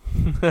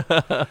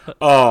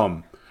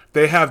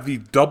 They have the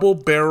Double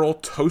Barrel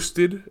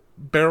Toasted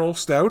Barrel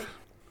Stout,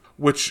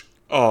 which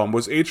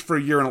was aged for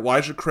a year in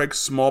Elijah Craig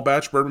small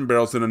batch bourbon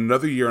barrels and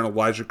another year in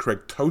Elijah Craig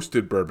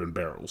toasted bourbon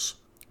barrels.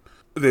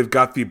 They've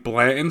got the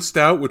Blanton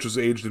Stout, which was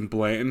aged in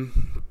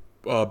Blanton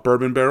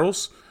bourbon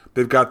barrels.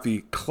 They've got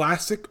the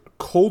Classic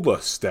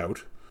Cola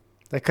Stout.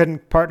 They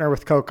couldn't partner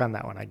with Coke on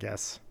that one, I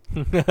guess.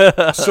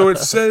 So it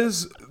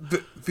says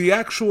the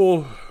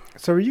actual...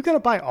 So are you going to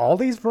buy all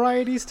these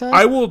varieties, Ted?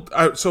 I will...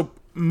 So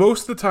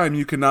most of the time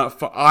you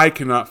cannot... I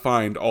cannot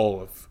find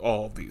all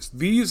of these.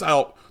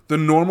 The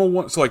normal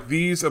ones, so like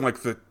these and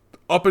like the...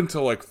 Up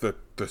until like the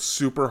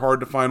super hard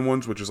to find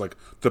ones, which is like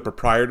the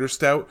proprietor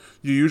stout,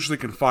 you usually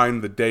can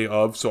find the day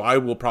of, so I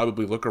will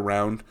probably look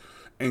around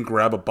and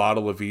grab a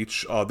bottle of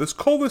each. This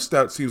cola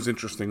stout seems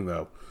interesting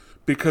though,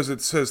 because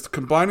it says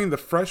combining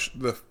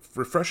the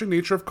refreshing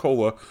nature of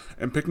cola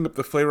and picking up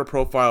the flavor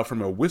profile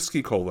from a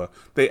whiskey cola,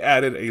 they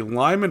added a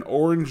lime and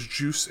orange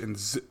juice and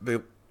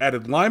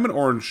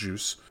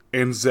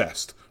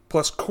zest,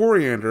 plus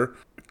coriander,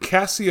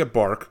 cassia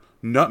bark,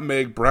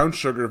 nutmeg, brown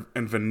sugar,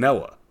 and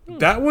vanilla.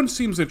 That one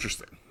seems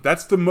interesting.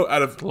 That's the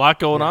out of a lot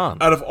going on.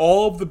 Out of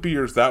all of the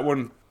beers, that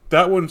one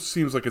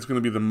seems like it's going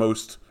to be the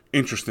most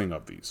interesting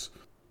of these.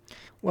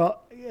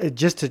 Well,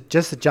 just to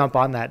jump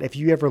on that, if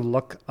you ever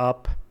look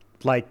up,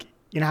 like,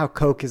 you know how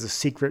Coke is a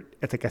secret,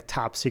 it's like a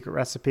top secret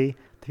recipe.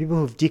 The people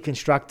who've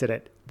deconstructed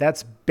it,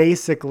 that's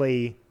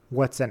basically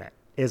what's in it.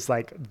 Is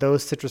like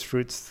those citrus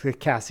fruits, the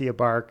cassia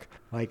bark,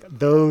 like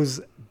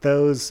those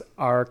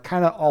are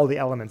kind of all the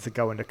elements that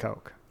go into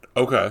Coke.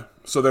 Okay,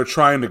 so they're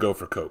trying to go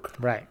for Coke,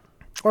 right?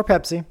 Or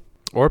Pepsi.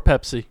 Or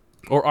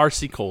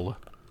RC Cola.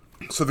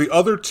 So the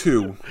other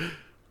two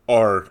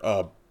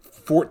are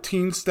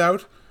 14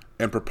 Stout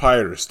and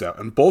Proprietor Stout,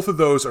 and both of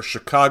those are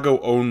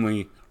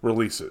Chicago-only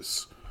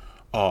releases.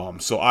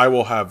 So I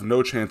will have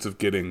no chance of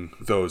getting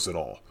those at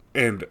all.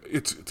 And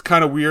it's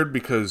kind of weird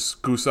because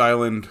Goose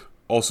Island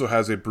also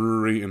has a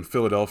brewery in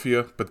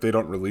Philadelphia, but they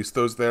don't release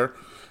those there.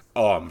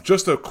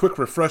 Just a quick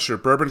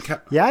refresher,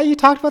 Yeah, you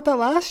talked about that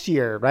last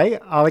year,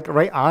 right? Like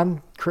right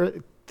on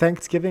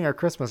Thanksgiving or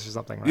Christmas or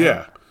something, right?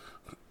 Yeah.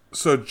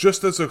 So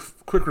just as a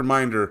quick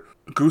reminder,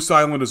 Goose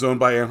Island is owned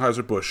by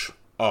Anheuser-Busch.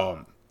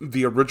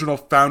 The original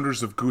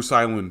founders of Goose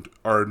Island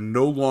are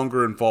no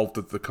longer involved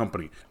with the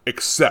company,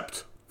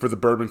 except for the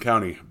Bourbon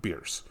County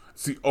beers.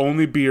 It's the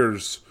only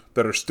beers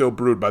that are still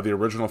brewed by the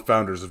original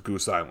founders of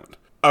Goose Island.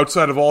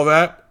 Outside of all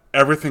that,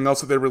 everything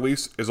else that they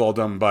release is all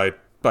done by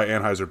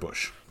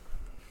Anheuser-Busch.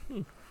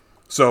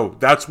 So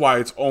that's why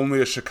it's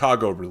only a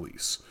Chicago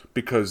release,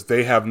 because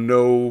they have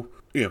no...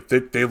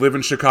 they live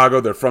in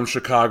Chicago, they're from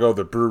Chicago,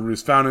 the brewery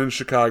is founded in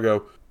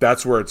Chicago,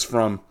 that's where it's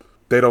from.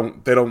 They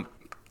don't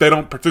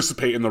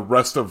participate in the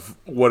rest of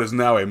what is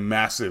now a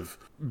massive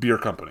beer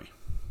company.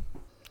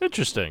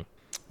 Interesting.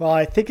 Well,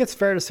 I think it's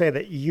fair to say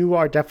that you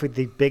are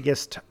definitely the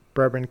biggest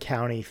Bourbon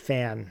County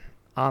fan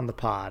on the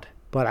pod,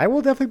 but I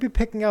will definitely be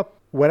picking up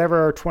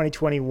whatever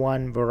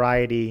 2021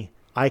 variety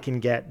I can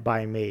get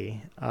by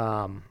me.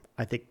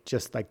 I think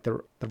just like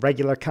the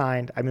regular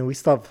kind. I mean, we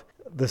still have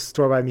the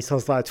store by me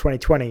sells a lot of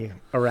 2020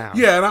 around.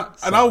 Yeah,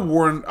 I'll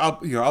warn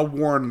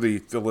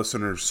the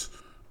listeners,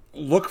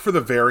 look for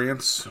the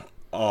variants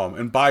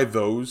and buy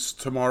those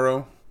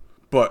tomorrow.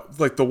 But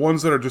like the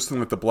ones that are just in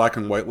like the black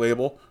and white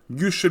label,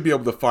 you should be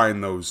able to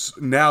find those.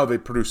 Now they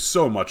produce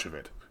so much of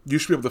it. You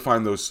should be able to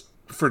find those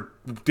for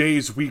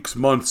days, weeks,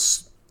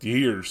 months,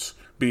 years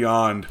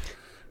beyond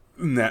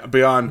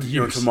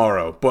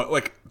tomorrow. But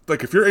like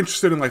if you're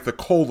interested in like the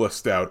Cola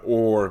Stout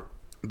or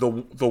the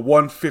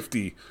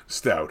 150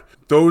 Stout,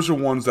 those are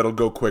ones that'll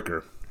go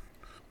quicker.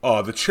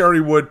 The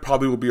cherry wood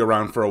probably will be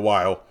around for a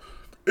while.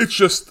 It's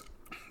just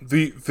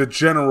the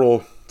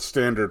general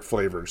standard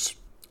flavors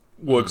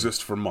will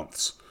exist for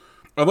months.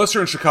 Unless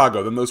you're in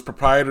Chicago, then those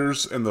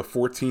proprietors and the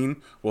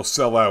 14 will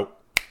sell out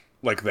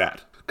like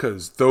that,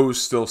 because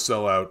those still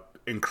sell out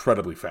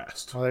incredibly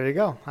fast. Well, there you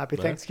go. Happy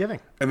Thanksgiving.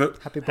 And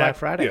Happy Black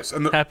Friday. Yes,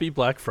 Happy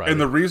Black Friday.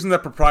 and the reason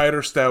that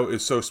proprietor stout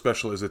is so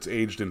special is it's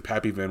aged in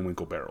Pappy Van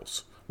Winkle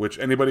barrels, which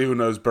anybody who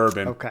knows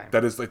bourbon,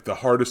 that is like the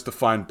hardest to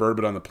find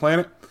bourbon on the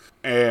planet,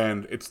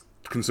 and it's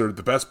considered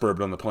the best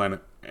bourbon on the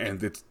planet.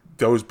 And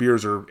those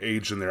beers are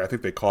aged in there. I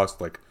think they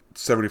cost like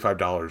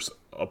 $75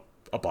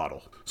 a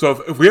bottle.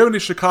 So if we have any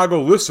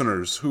Chicago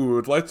listeners who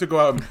would like to go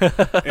out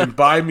and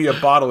buy me a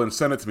bottle and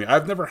send it to me,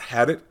 I've never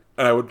had it,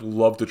 and I would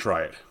love to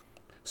try it.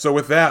 So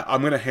with that,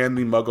 I'm going to hand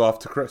the mug off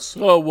to Chris.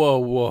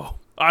 Whoa.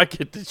 I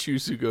get to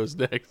choose who goes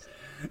next.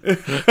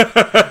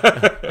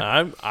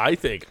 I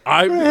think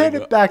I'm going to hand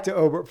it back to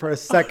Obert for a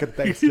second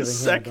Thanksgiving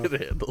second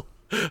handle.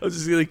 I'm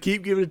just going to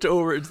keep giving it to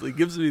Obert until he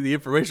gives me the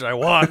information I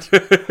want.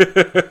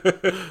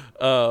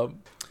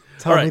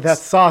 Tell me that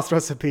sauce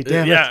recipe,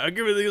 damn it. Yeah,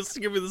 give me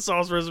the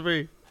sauce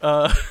recipe.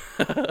 So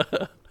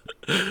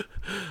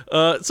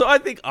I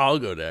think I'll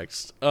go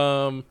next.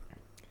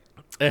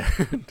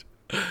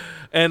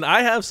 And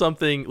I have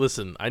something.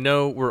 Listen, I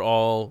know we're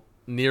all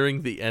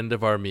nearing the end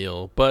of our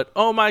meal, but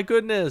oh my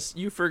goodness,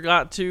 you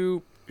forgot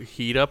to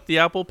heat up the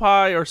apple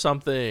pie or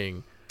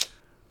something.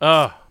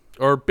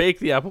 Or bake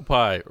the apple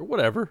pie or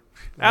whatever.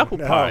 Apple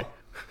pie.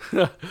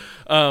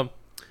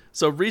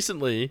 So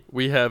recently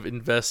we have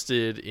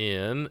invested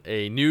in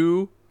a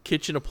new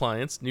kitchen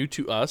appliance, new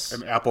to us.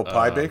 An apple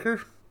pie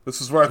baker?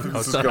 This is where I think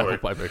this is going.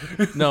 Apple pie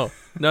baker. No.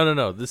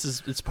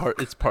 It's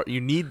part.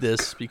 You need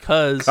this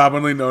because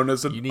commonly known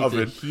as an you need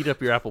oven. to heat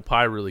up your apple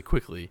pie really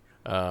quickly.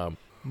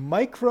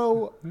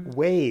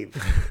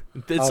 Microwave.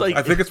 It's like,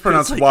 I think it's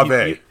pronounced like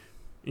wave.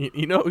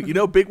 You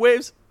know, big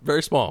waves,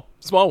 very small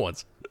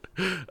ones.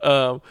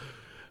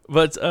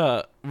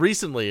 But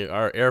recently,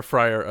 our air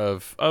fryer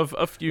of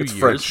a few years,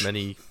 French.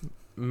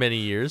 many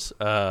years,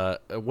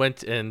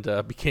 went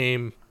and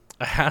became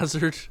a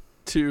hazard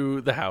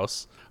to the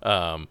house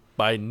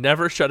by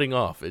never shutting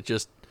off. It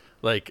just,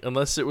 like,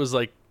 unless it was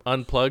like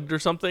unplugged or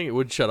something, it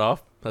would shut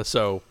off.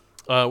 So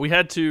we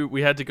had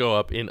to go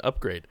up and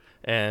upgrade,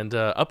 and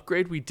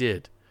upgrade we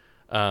did.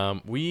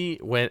 We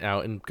went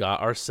out and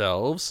got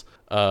ourselves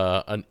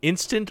an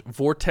Instant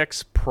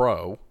Vortex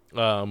Pro.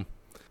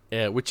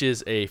 Which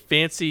is a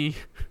fancy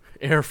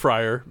air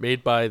fryer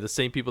made by the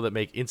same people that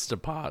make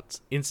Instant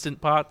Pots,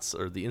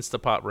 or the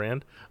Instapot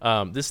brand.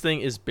 This thing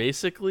is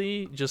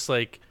basically just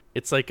like,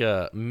 it's like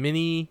a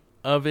mini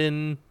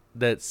oven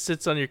that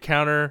sits on your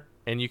counter,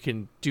 and you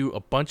can do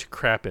a bunch of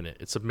crap in it.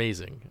 It's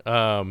amazing.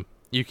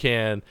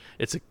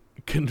 It's a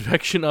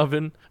convection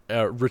oven,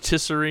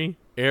 rotisserie,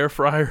 air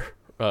fryer,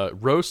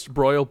 roast,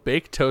 broil,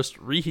 bake, toast,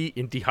 reheat,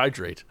 and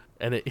dehydrate.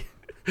 And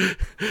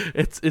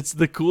it's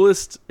the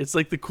coolest. It's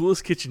like the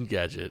coolest kitchen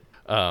gadget.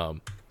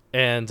 We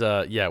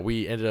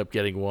ended up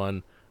getting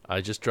one. I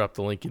just dropped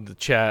the link in the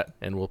chat,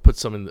 and we'll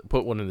put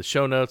one in the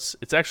show notes.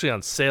 It's actually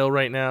on sale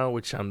right now,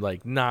 which I'm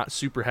like not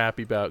super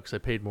happy about because I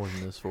paid more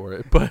than this for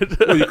it. But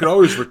well, you can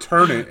always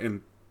return it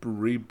and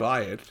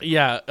re-buy it.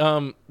 Yeah.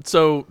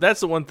 So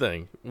that's the one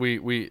thing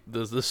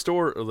the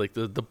store, like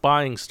the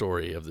buying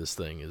story of this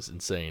thing is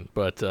insane.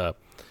 But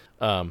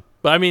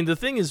I mean, the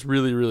thing is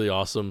really, really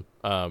awesome.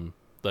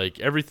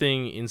 Like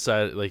everything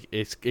inside, like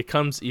it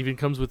comes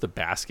with a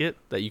basket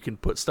that you can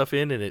put stuff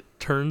in, and it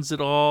turns it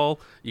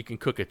all. You can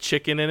cook a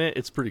chicken in it.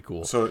 It's pretty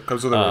cool. So it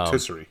comes with a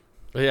rotisserie.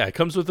 Yeah, it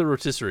comes with a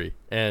rotisserie,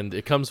 and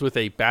it comes with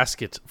a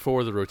basket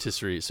for the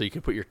rotisserie, so you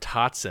can put your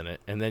tots in it,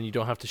 and then you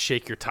don't have to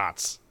shake your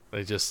tots.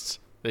 They just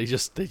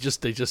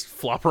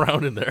flop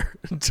around in there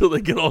until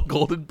they get all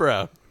golden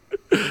brown.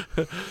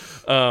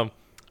 I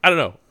don't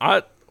know.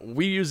 I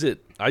use it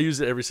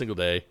every single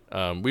day.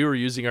 We were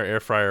using our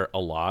air fryer a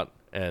lot.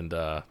 And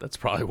that's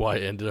probably why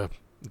I ended up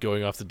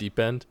going off the deep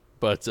end.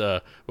 But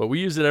we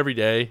use it every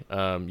day.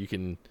 You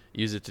can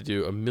use it to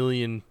do a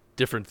million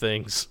different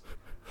things.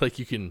 Like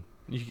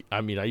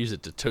I use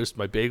it to toast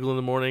my bagel in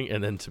the morning,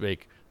 and then to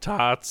make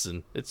tots,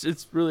 and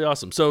it's really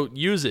awesome. So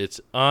use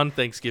it on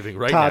Thanksgiving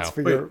right now. Tots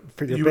for your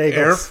You bagels.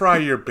 air fry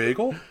your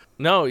bagel?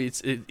 No,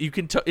 there's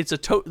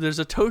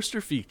a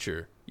toaster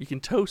feature. You can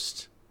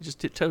toast.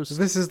 Just hit toast.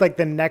 This is like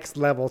the next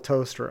level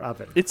toaster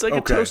oven. It's like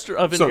a toaster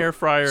oven air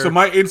fryer. So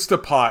my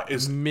Instapot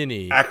is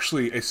mini.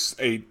 Actually,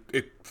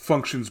 it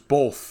functions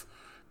both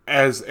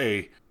as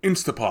a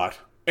Instapot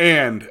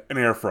and an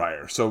air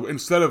fryer. So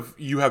instead of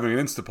you having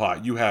an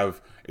Instapot, you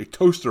have a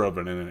toaster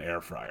oven and an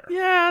air fryer.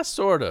 Yeah,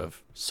 sort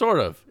of.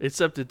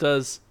 Except it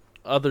does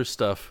other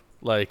stuff,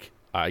 like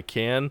I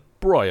can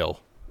broil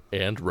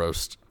and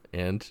roast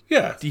and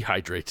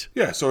dehydrate.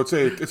 Yeah, so it's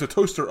a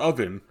toaster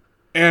oven.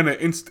 You can't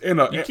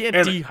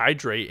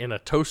dehydrate in a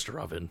toaster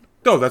oven.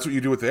 No, that's what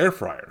you do with the air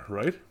fryer,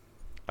 right?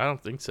 I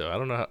don't think so. I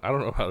don't know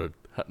how to.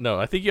 No,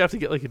 I think you have to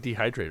get like a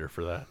dehydrator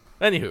for that.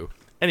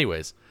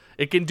 Anyways,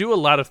 it can do a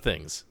lot of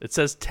things. It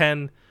says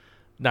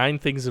 9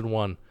 things in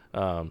one.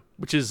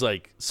 which is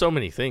like so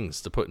many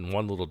things to put in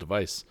one little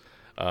device.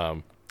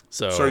 So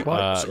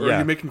are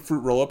you making fruit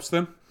roll-ups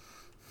then?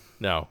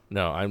 No,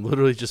 I'm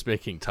literally just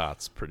making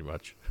tots, pretty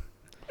much.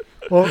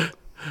 Well,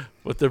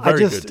 but they're very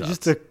good tots.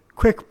 Just a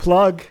quick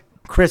plug,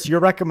 Chris. Your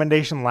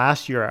recommendation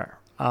last year.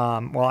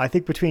 Well, I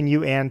think between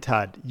you and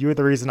Todd, you were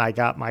the reason I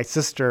got my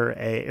sister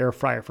a air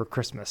fryer for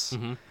Christmas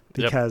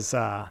because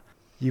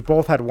you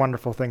both had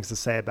wonderful things to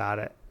say about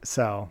it.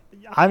 So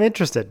I'm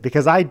interested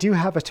because I do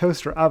have a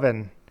toaster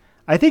oven.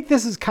 I think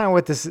this is kind of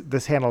what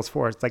this handle is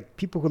for. It's like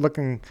people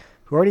who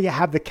already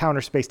have the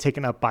counter space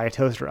taken up by a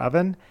toaster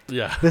oven.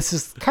 Yeah. This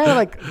is kind of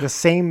like the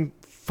same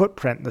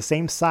footprint, the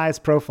same size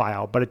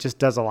profile, but it just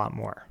does a lot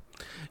more.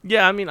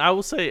 Yeah, I mean, I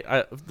will say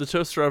the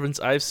toaster ovens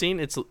I've seen,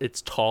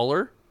 it's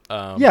taller.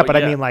 But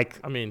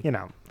I mean, you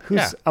know,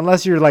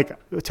 unless you're like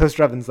a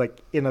toaster oven's like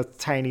in a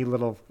tiny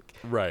little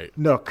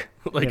nook,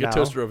 like a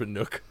toaster oven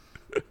nook.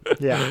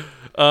 Yeah.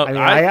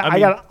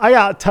 I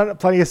got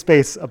plenty of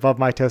space above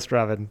my toaster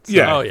oven. So.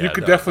 Yeah, you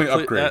could definitely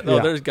upgrade.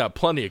 There's got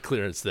plenty of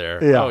clearance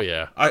there. Yeah. Oh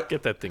yeah,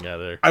 get that thing out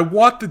of there. I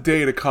want the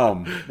day to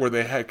come where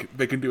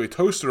they can do a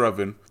toaster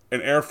oven,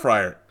 an air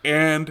fryer,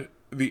 and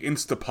the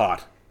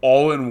Instapot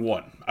all in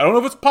one. I don't know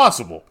if it's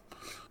possible.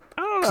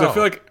 I don't know.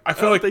 I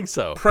feel like think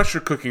so. Pressure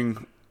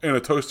cooking in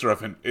a toaster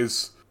oven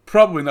is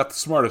probably not the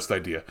smartest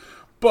idea.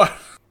 But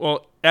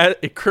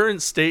at a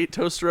current state,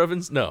 toaster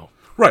ovens, no.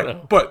 Right,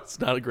 no, but it's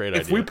not a great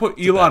idea. If we put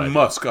Elon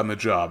Musk on the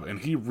job and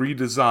he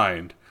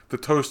redesigned the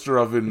toaster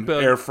oven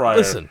air fryer,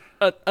 listen,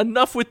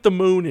 enough with the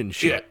moon and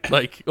shit. Yeah.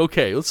 Like,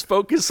 okay, let's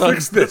focus on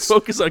this. Let's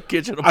focus on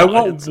kitchen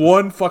appliances. I want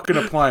one fucking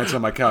appliance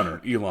on my counter,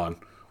 Elon.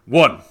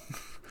 One.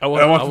 I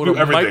want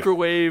a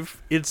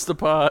microwave,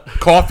 Instapot,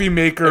 coffee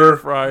maker, air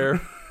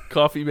fryer,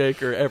 coffee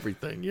maker,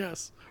 everything.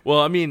 Yes.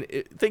 Well, I mean,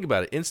 think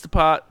about it.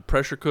 Instapot,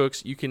 pressure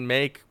cooks. You can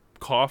make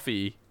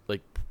coffee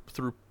like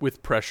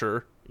with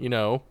pressure. You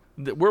know.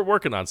 We're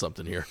working on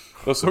something here.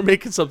 Listen, we're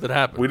making something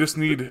happen. We just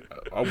need,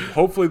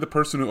 hopefully the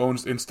person who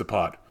owns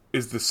Instapot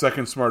is the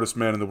second smartest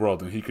man in the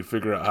world, and he could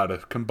figure out how to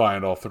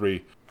combine all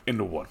three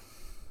into one.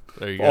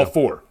 There you go. All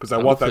four, because I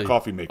want that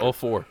coffee maker. All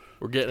four.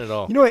 We're getting it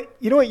all. You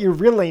know what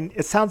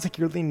it sounds like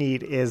you really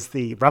need is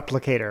the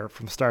replicator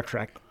from Star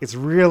Trek. It's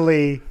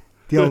really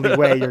the only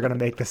way you're going to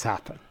make this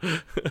happen.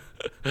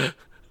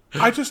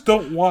 I just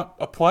don't want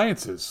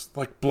appliances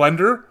like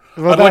blender.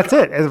 Well, that's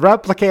it. As a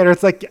replicator,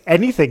 it's like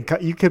anything.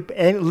 You could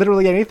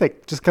literally anything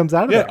just comes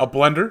out of there. Yeah, a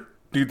blender.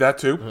 Need that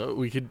too.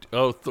 We could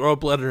throw a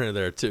blender in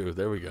there too.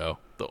 There we go.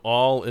 The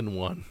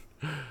all-in-one.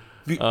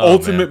 The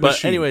ultimate machine.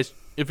 But anyways,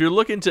 if you're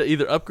looking to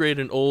either upgrade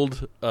an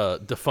old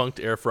defunct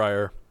air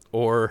fryer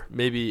or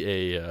maybe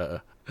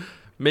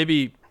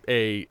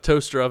a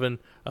toaster oven,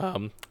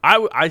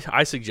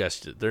 I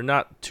suggest it. They're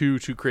not too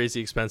crazy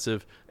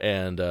expensive,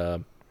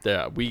 and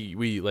yeah,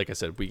 we like I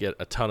said, we get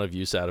a ton of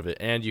use out of it,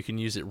 and you can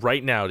use it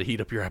right now to heat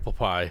up your apple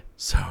pie.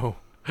 So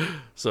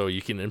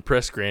you can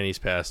impress grannies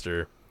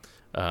faster.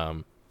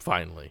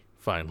 Finally,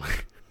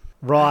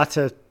 raw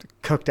to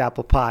cooked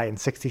apple pie in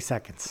 60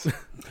 seconds.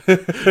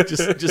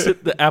 just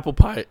hit the apple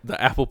pie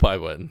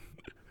button.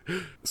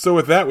 So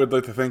with that, we'd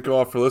like to thank you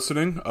all for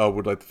listening.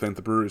 We'd like to thank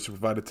the breweries who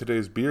provided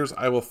today's beers.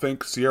 I will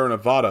thank Sierra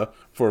Nevada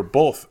for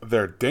both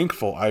their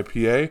Dankful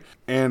IPA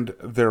and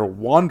their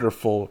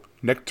wonderful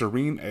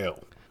Nectarine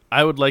Ale.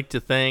 I would like to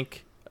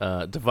thank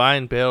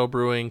Divine Bale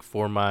Brewing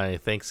for my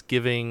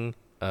Thanksgiving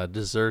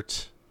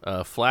dessert,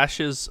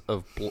 Flashes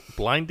of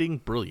Blinding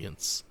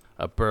Brilliance,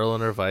 a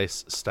Berliner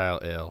Weiss style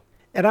ale.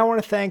 And I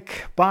want to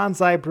thank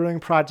Bonsai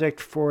Brewing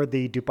Project for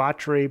the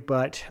debauchery,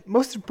 but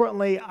most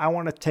importantly, I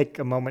want to take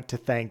a moment to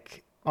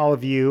thank all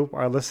of you,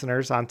 our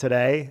listeners on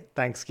today,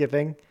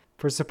 Thanksgiving,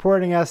 for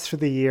supporting us through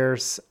the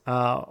years,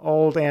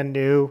 old and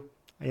new,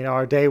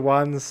 our day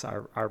ones,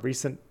 our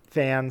recent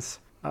fans.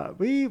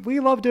 We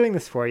love doing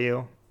this for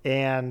you,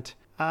 and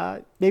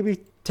maybe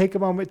take a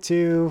moment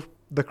to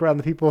look around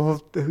the people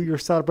who you're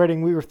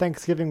celebrating your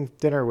Thanksgiving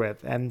dinner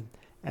with, and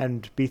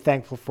be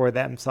thankful for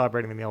them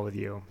celebrating the meal with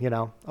you.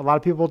 A lot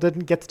of people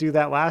didn't get to do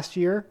that last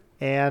year,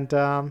 and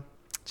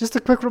just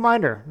a quick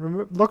reminder: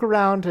 look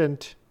around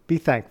and be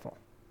thankful.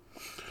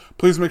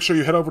 Please make sure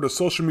you head over to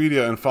social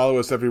media and follow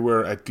us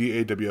everywhere at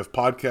DAWF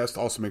Podcast.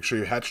 Also, make sure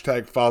you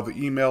follow the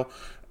email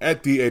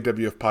at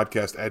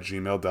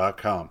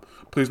dawfpodcast@gmail.com.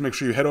 Please make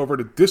sure you head over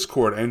to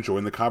Discord and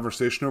join the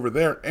conversation over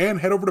there, and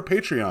head over to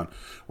Patreon,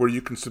 where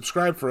you can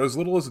subscribe for as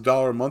little as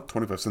 $1 a month,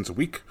 25 cents a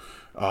week,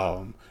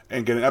 and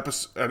get an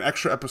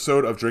extra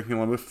episode of Drinking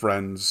Alone with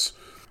Friends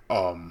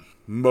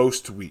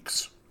most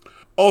weeks.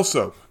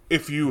 Also,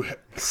 if you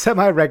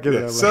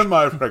semi-regularly,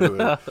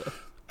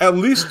 at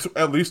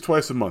least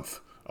twice a month.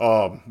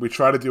 We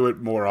try to do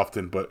it more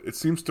often, but it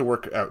seems to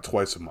work out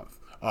twice a month.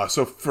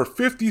 So for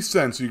 50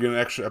 cents, you get an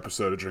extra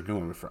episode of Drinking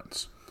Alone with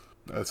Friends.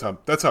 That's how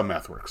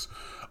math works.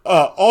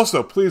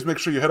 Also, please make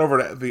sure you head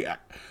over to the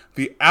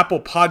Apple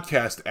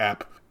Podcast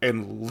app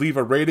and leave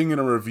a rating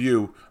and a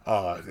review.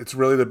 It's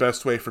really the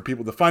best way for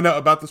people to find out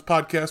about this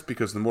podcast,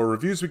 because the more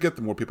reviews we get,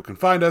 the more people can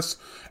find us,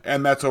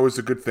 and that's always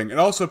a good thing. And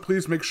also,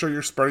 please make sure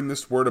you're spreading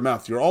this word of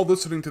mouth. You're all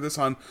listening to this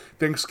on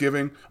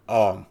Thanksgiving.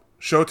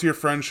 Show it to your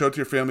friends, show it to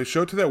your family,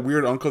 show it to that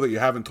weird uncle that you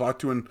haven't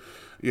talked to in,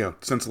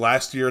 since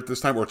last year at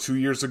this time, or 2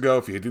 years ago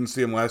if you didn't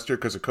see him last year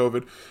because of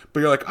COVID. But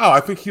you're like, oh, I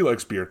think he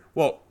likes beer.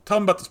 Well, tell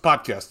him about this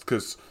podcast,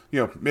 because,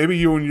 maybe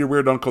you and your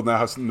weird uncle now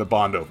have something to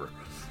bond over.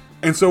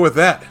 And so with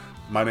that,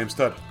 my name's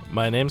Ted.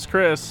 My name's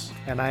Chris.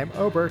 And I'm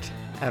Obert.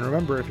 And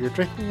remember, if you're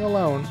drinking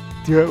alone,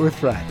 do it with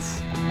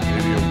friends.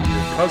 Maybe a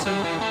weird cousin,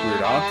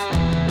 weird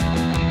aunt.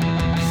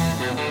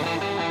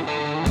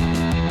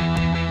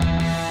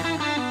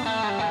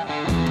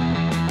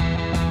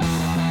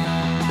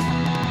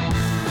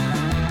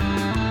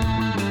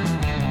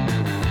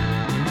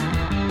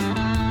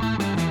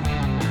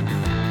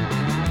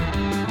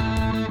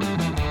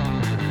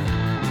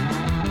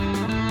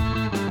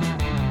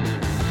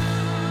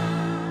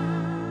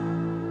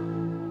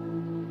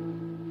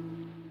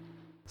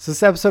 So this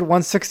is episode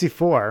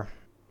 164.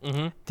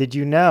 Mm-hmm. Did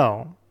you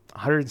know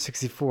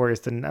 164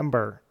 is the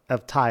number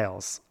of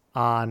tiles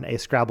on a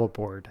Scrabble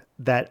board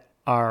that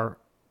are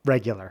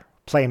regular,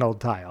 plain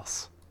old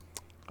tiles?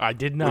 I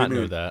did not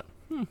know that.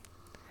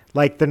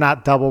 Like they're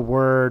not double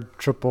word,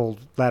 triple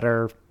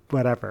letter,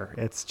 whatever.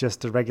 It's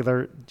just a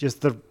regular,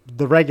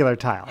 the regular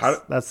tiles.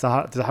 There's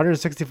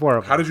 164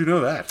 of them. How did you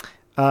know that?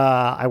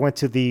 I went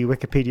to the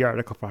Wikipedia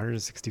article for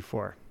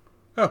 164.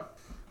 Oh.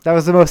 That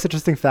was the most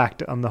interesting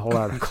fact on the whole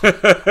article.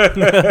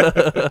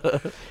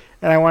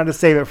 And I wanted to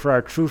save it for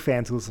our true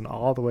fans who listen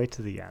all the way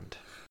to the end.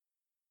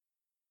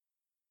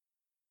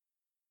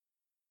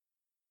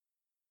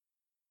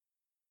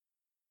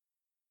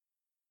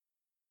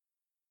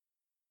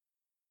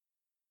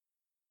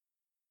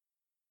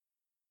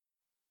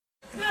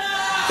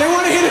 They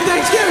want to hear the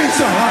Thanksgiving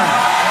song.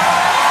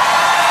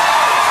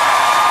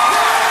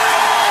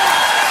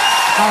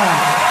 All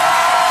right.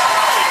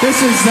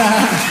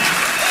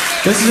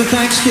 This is a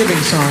Thanksgiving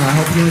song. I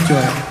hope you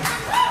enjoy it.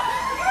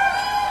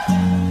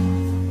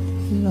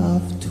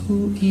 Love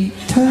to eat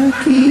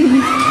turkey.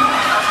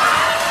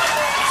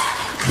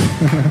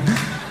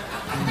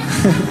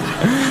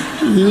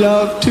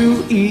 Love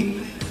to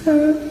eat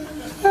turkey.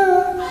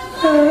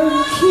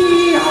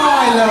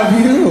 I love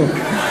you.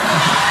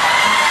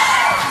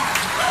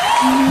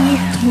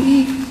 Love to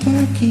eat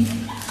turkey,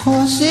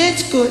 'cause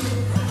it's good.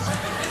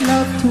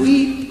 Love to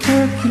eat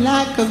turkey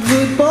like a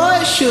good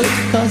boy should,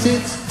 'cause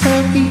it's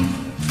turkey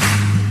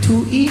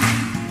to eat.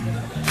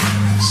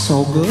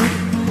 So good.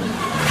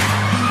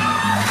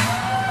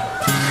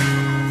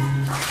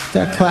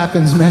 That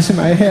clapping's messing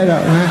my head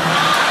up, man.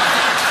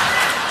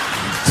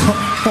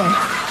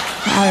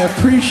 I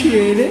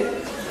appreciate it.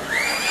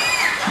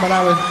 But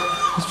I was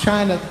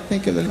trying to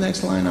think of the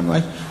next line. I'm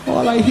like,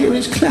 all I hear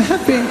is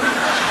clapping.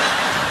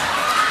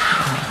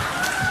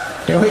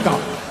 Here we go.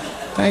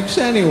 Thanks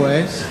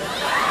anyways.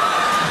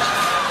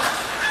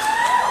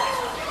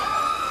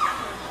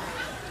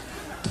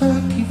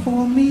 Turkey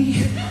for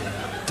me,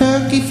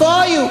 turkey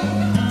for you.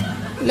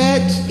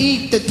 Let's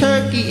eat the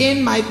turkey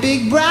in my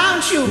big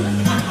brown shoe.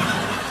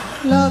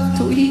 Love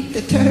to eat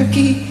the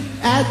turkey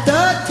at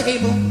the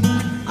table.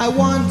 I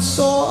once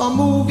saw a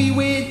movie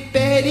with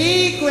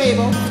Betty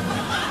Grable.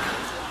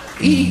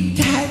 Eat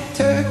that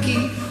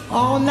turkey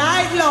all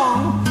night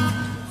long.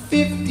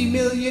 50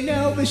 million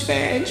Elvis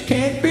fans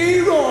can't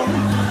be wrong.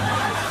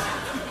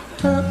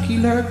 Turkey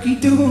lurkey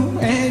do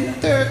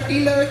and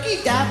turkey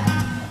lurkey dap.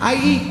 I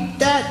eat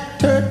that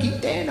turkey,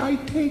 then I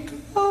take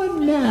a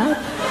nap.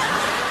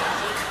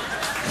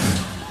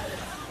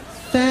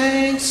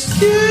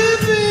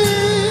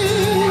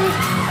 Thanksgiving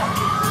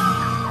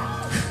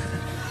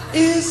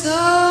is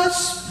a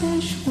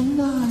special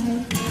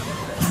night.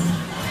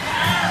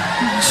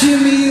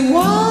 Jimmy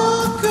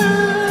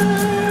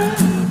Walker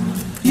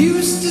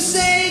used to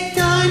say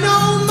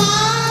dynamite.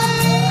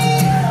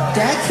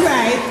 That's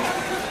right.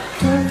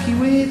 Turkey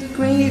with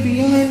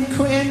gravy and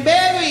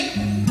cranberry.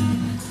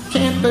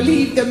 Can't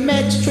believe the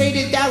Mets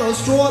traded Darryl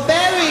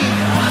Strawberry.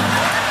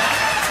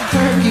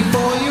 Turkey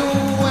for you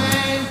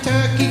and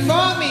turkey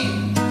for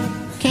me.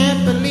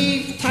 Can't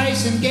believe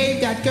Tyson gave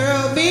that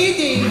girl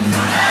BD.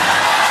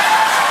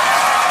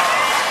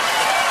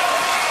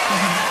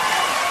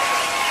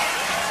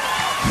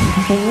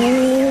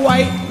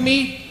 White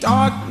meat,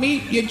 dark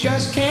meat, you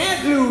just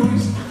can't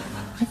lose.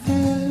 I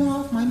fell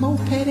off my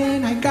moped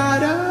and I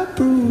got a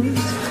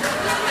bruise.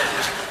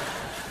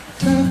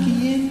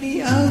 Turkey in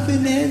the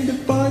oven and the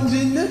buns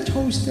in the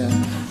toaster.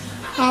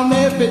 I'll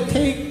never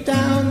take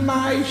down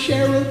my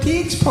Cheryl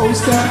Teagues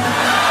poster.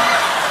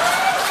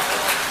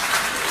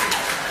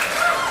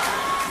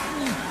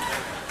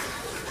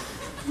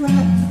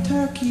 Wrap the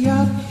turkey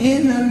up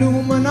in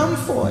aluminum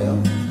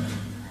foil.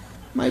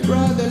 My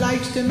brother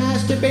likes to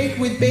masturbate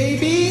with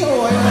baby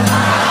oil.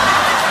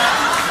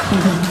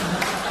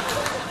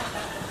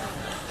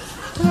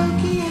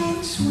 Turkey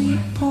and sweet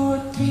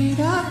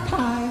potato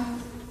pie.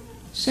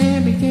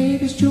 Sammy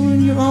Davis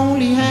Jr.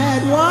 only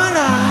had one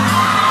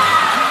eye.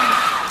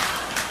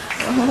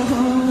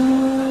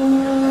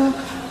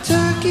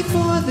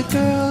 for the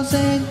girls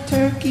and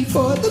turkey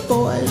for the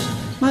boys.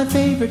 My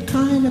favorite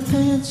kind of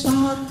pants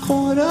are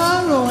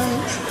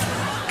corduroys.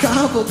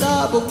 Gobble,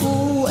 gobble,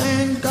 goo,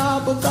 and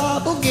gobble,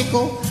 gobble,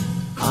 giggle.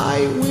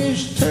 I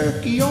wish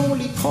turkey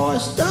only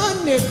cost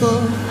a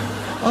nickel.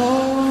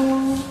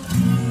 Oh,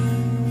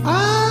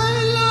 I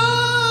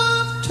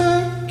love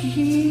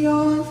turkey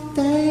on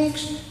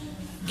Thanksgiving.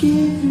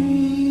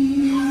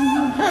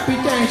 Happy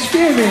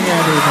Thanksgiving,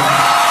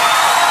 everybody.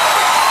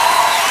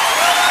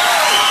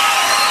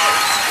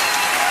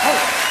 Oh,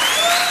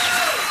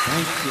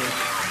 thank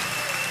you.